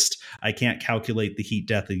astrophysicist. I can't calculate the heat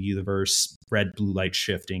death of the universe, red, blue light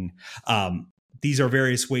shifting. These are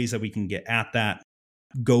various ways that we can get at that.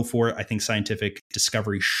 Go for it. I think scientific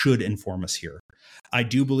discovery should inform us here. I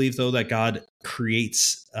do believe, though, that God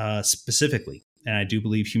creates specifically, and I do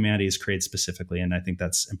believe humanity is created specifically, and I think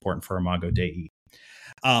that's important for Imago Dei.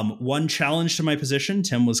 One challenge to my position,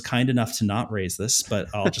 Tim was kind enough to not raise this, but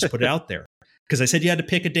I'll just put it out there. Because I said you had to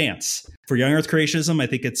pick a dance. For young Earth creationism, I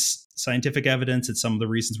think it's scientific evidence. It's some of the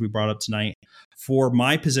reasons we brought up tonight. For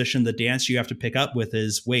my position, the dance you have to pick up with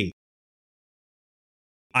is, wait,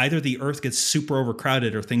 either the Earth gets super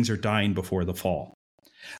overcrowded or things are dying before the fall.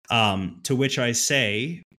 To which I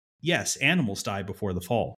say, yes, animals die before the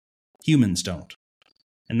fall. Humans don't.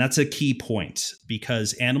 And that's a key point,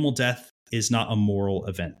 because animal death is not a moral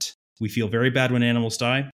event. We feel very bad when animals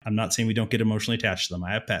die. I'm not saying we don't get emotionally attached to them.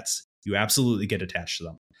 I have pets. You absolutely get attached to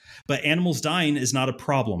them. But animals dying is not a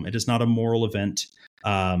problem. It is not a moral event.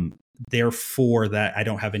 Therefore, that I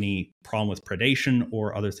don't have any problem with predation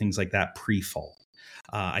or other things like that pre-fall.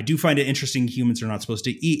 I do find it interesting humans are not supposed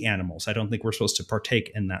to eat animals. I don't think we're supposed to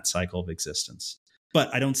partake in that cycle of existence.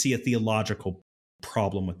 But I don't see a theological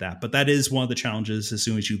problem with that. But that is one of the challenges as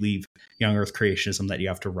soon as you leave young Earth creationism that you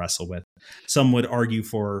have to wrestle with. Some would argue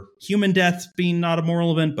for human death being not a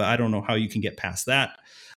moral event, but I don't know how you can get past that.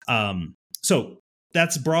 So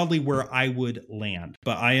that's broadly where I would land,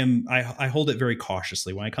 but I hold it very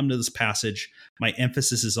cautiously. When I come to this passage, my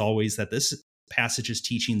emphasis is always that this passage is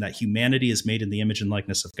teaching that humanity is made in the image and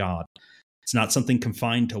likeness of God. It's not something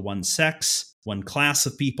confined to one sex, one class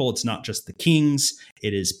of people. It's not just the kings.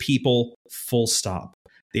 It is people, full stop.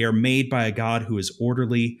 They are made by a God who is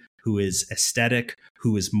orderly, who is aesthetic,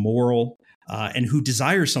 who is moral. and who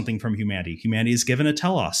desires something from humanity. Humanity is given a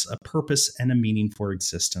telos, a purpose and a meaning for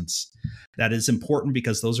existence. That is important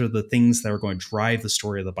because those are the things that are going to drive the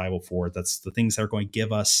story of the Bible forward. That's the things that are going to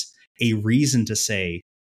give us a reason to say,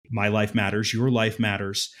 my life matters, your life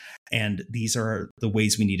matters, and these are the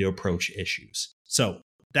ways we need to approach issues. So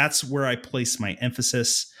that's where I place my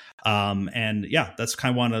emphasis. And yeah, that's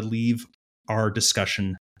kind of want to leave our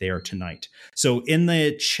discussion there tonight. So in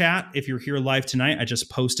the chat, if you're here live tonight, I just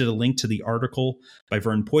posted a link to the article by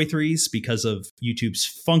Vern Poythress. Because of YouTube's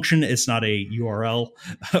function, it's not a URL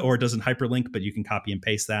or it doesn't hyperlink, but you can copy and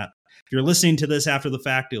paste that. If you're listening to this after the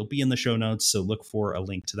fact, it'll be in the show notes, so look for a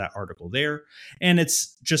link to that article there. And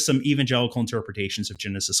it's just some evangelical interpretations of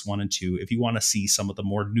Genesis 1 and 2 if you want to see some of the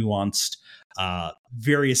more nuanced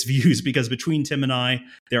various views, because between Tim and I,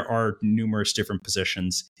 there are numerous different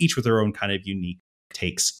positions, each with their own kind of unique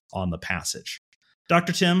takes on the passage.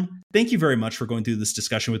 Dr. Tim, thank you very much for going through this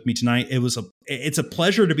discussion with me tonight. It's a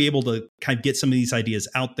pleasure to be able to kind of get some of these ideas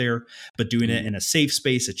out there, but doing it in a safe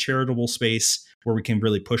space, a charitable space where we can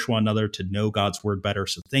really push one another to know God's word better.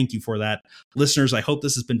 So thank you for that. Listeners, I hope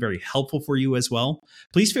this has been very helpful for you as well.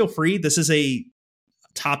 Please feel free. This is a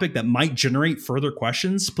topic that might generate further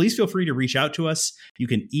questions. Please feel free to reach out to us. You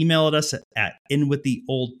can email us at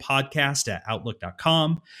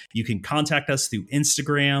inwiththeoldpodcast@outlook.com. You can contact us through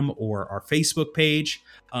Instagram or our Facebook page.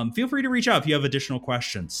 Feel free to reach out if you have additional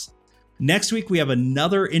questions. Next week, we have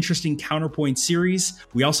another interesting Counterpoint series.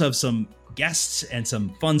 We also have some guests and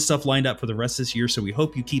some fun stuff lined up for the rest of this year. So we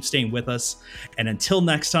hope you keep staying with us. And until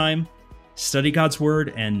next time, study God's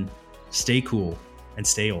word and stay cool and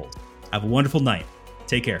stay old. Have a wonderful night.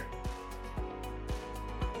 Take care.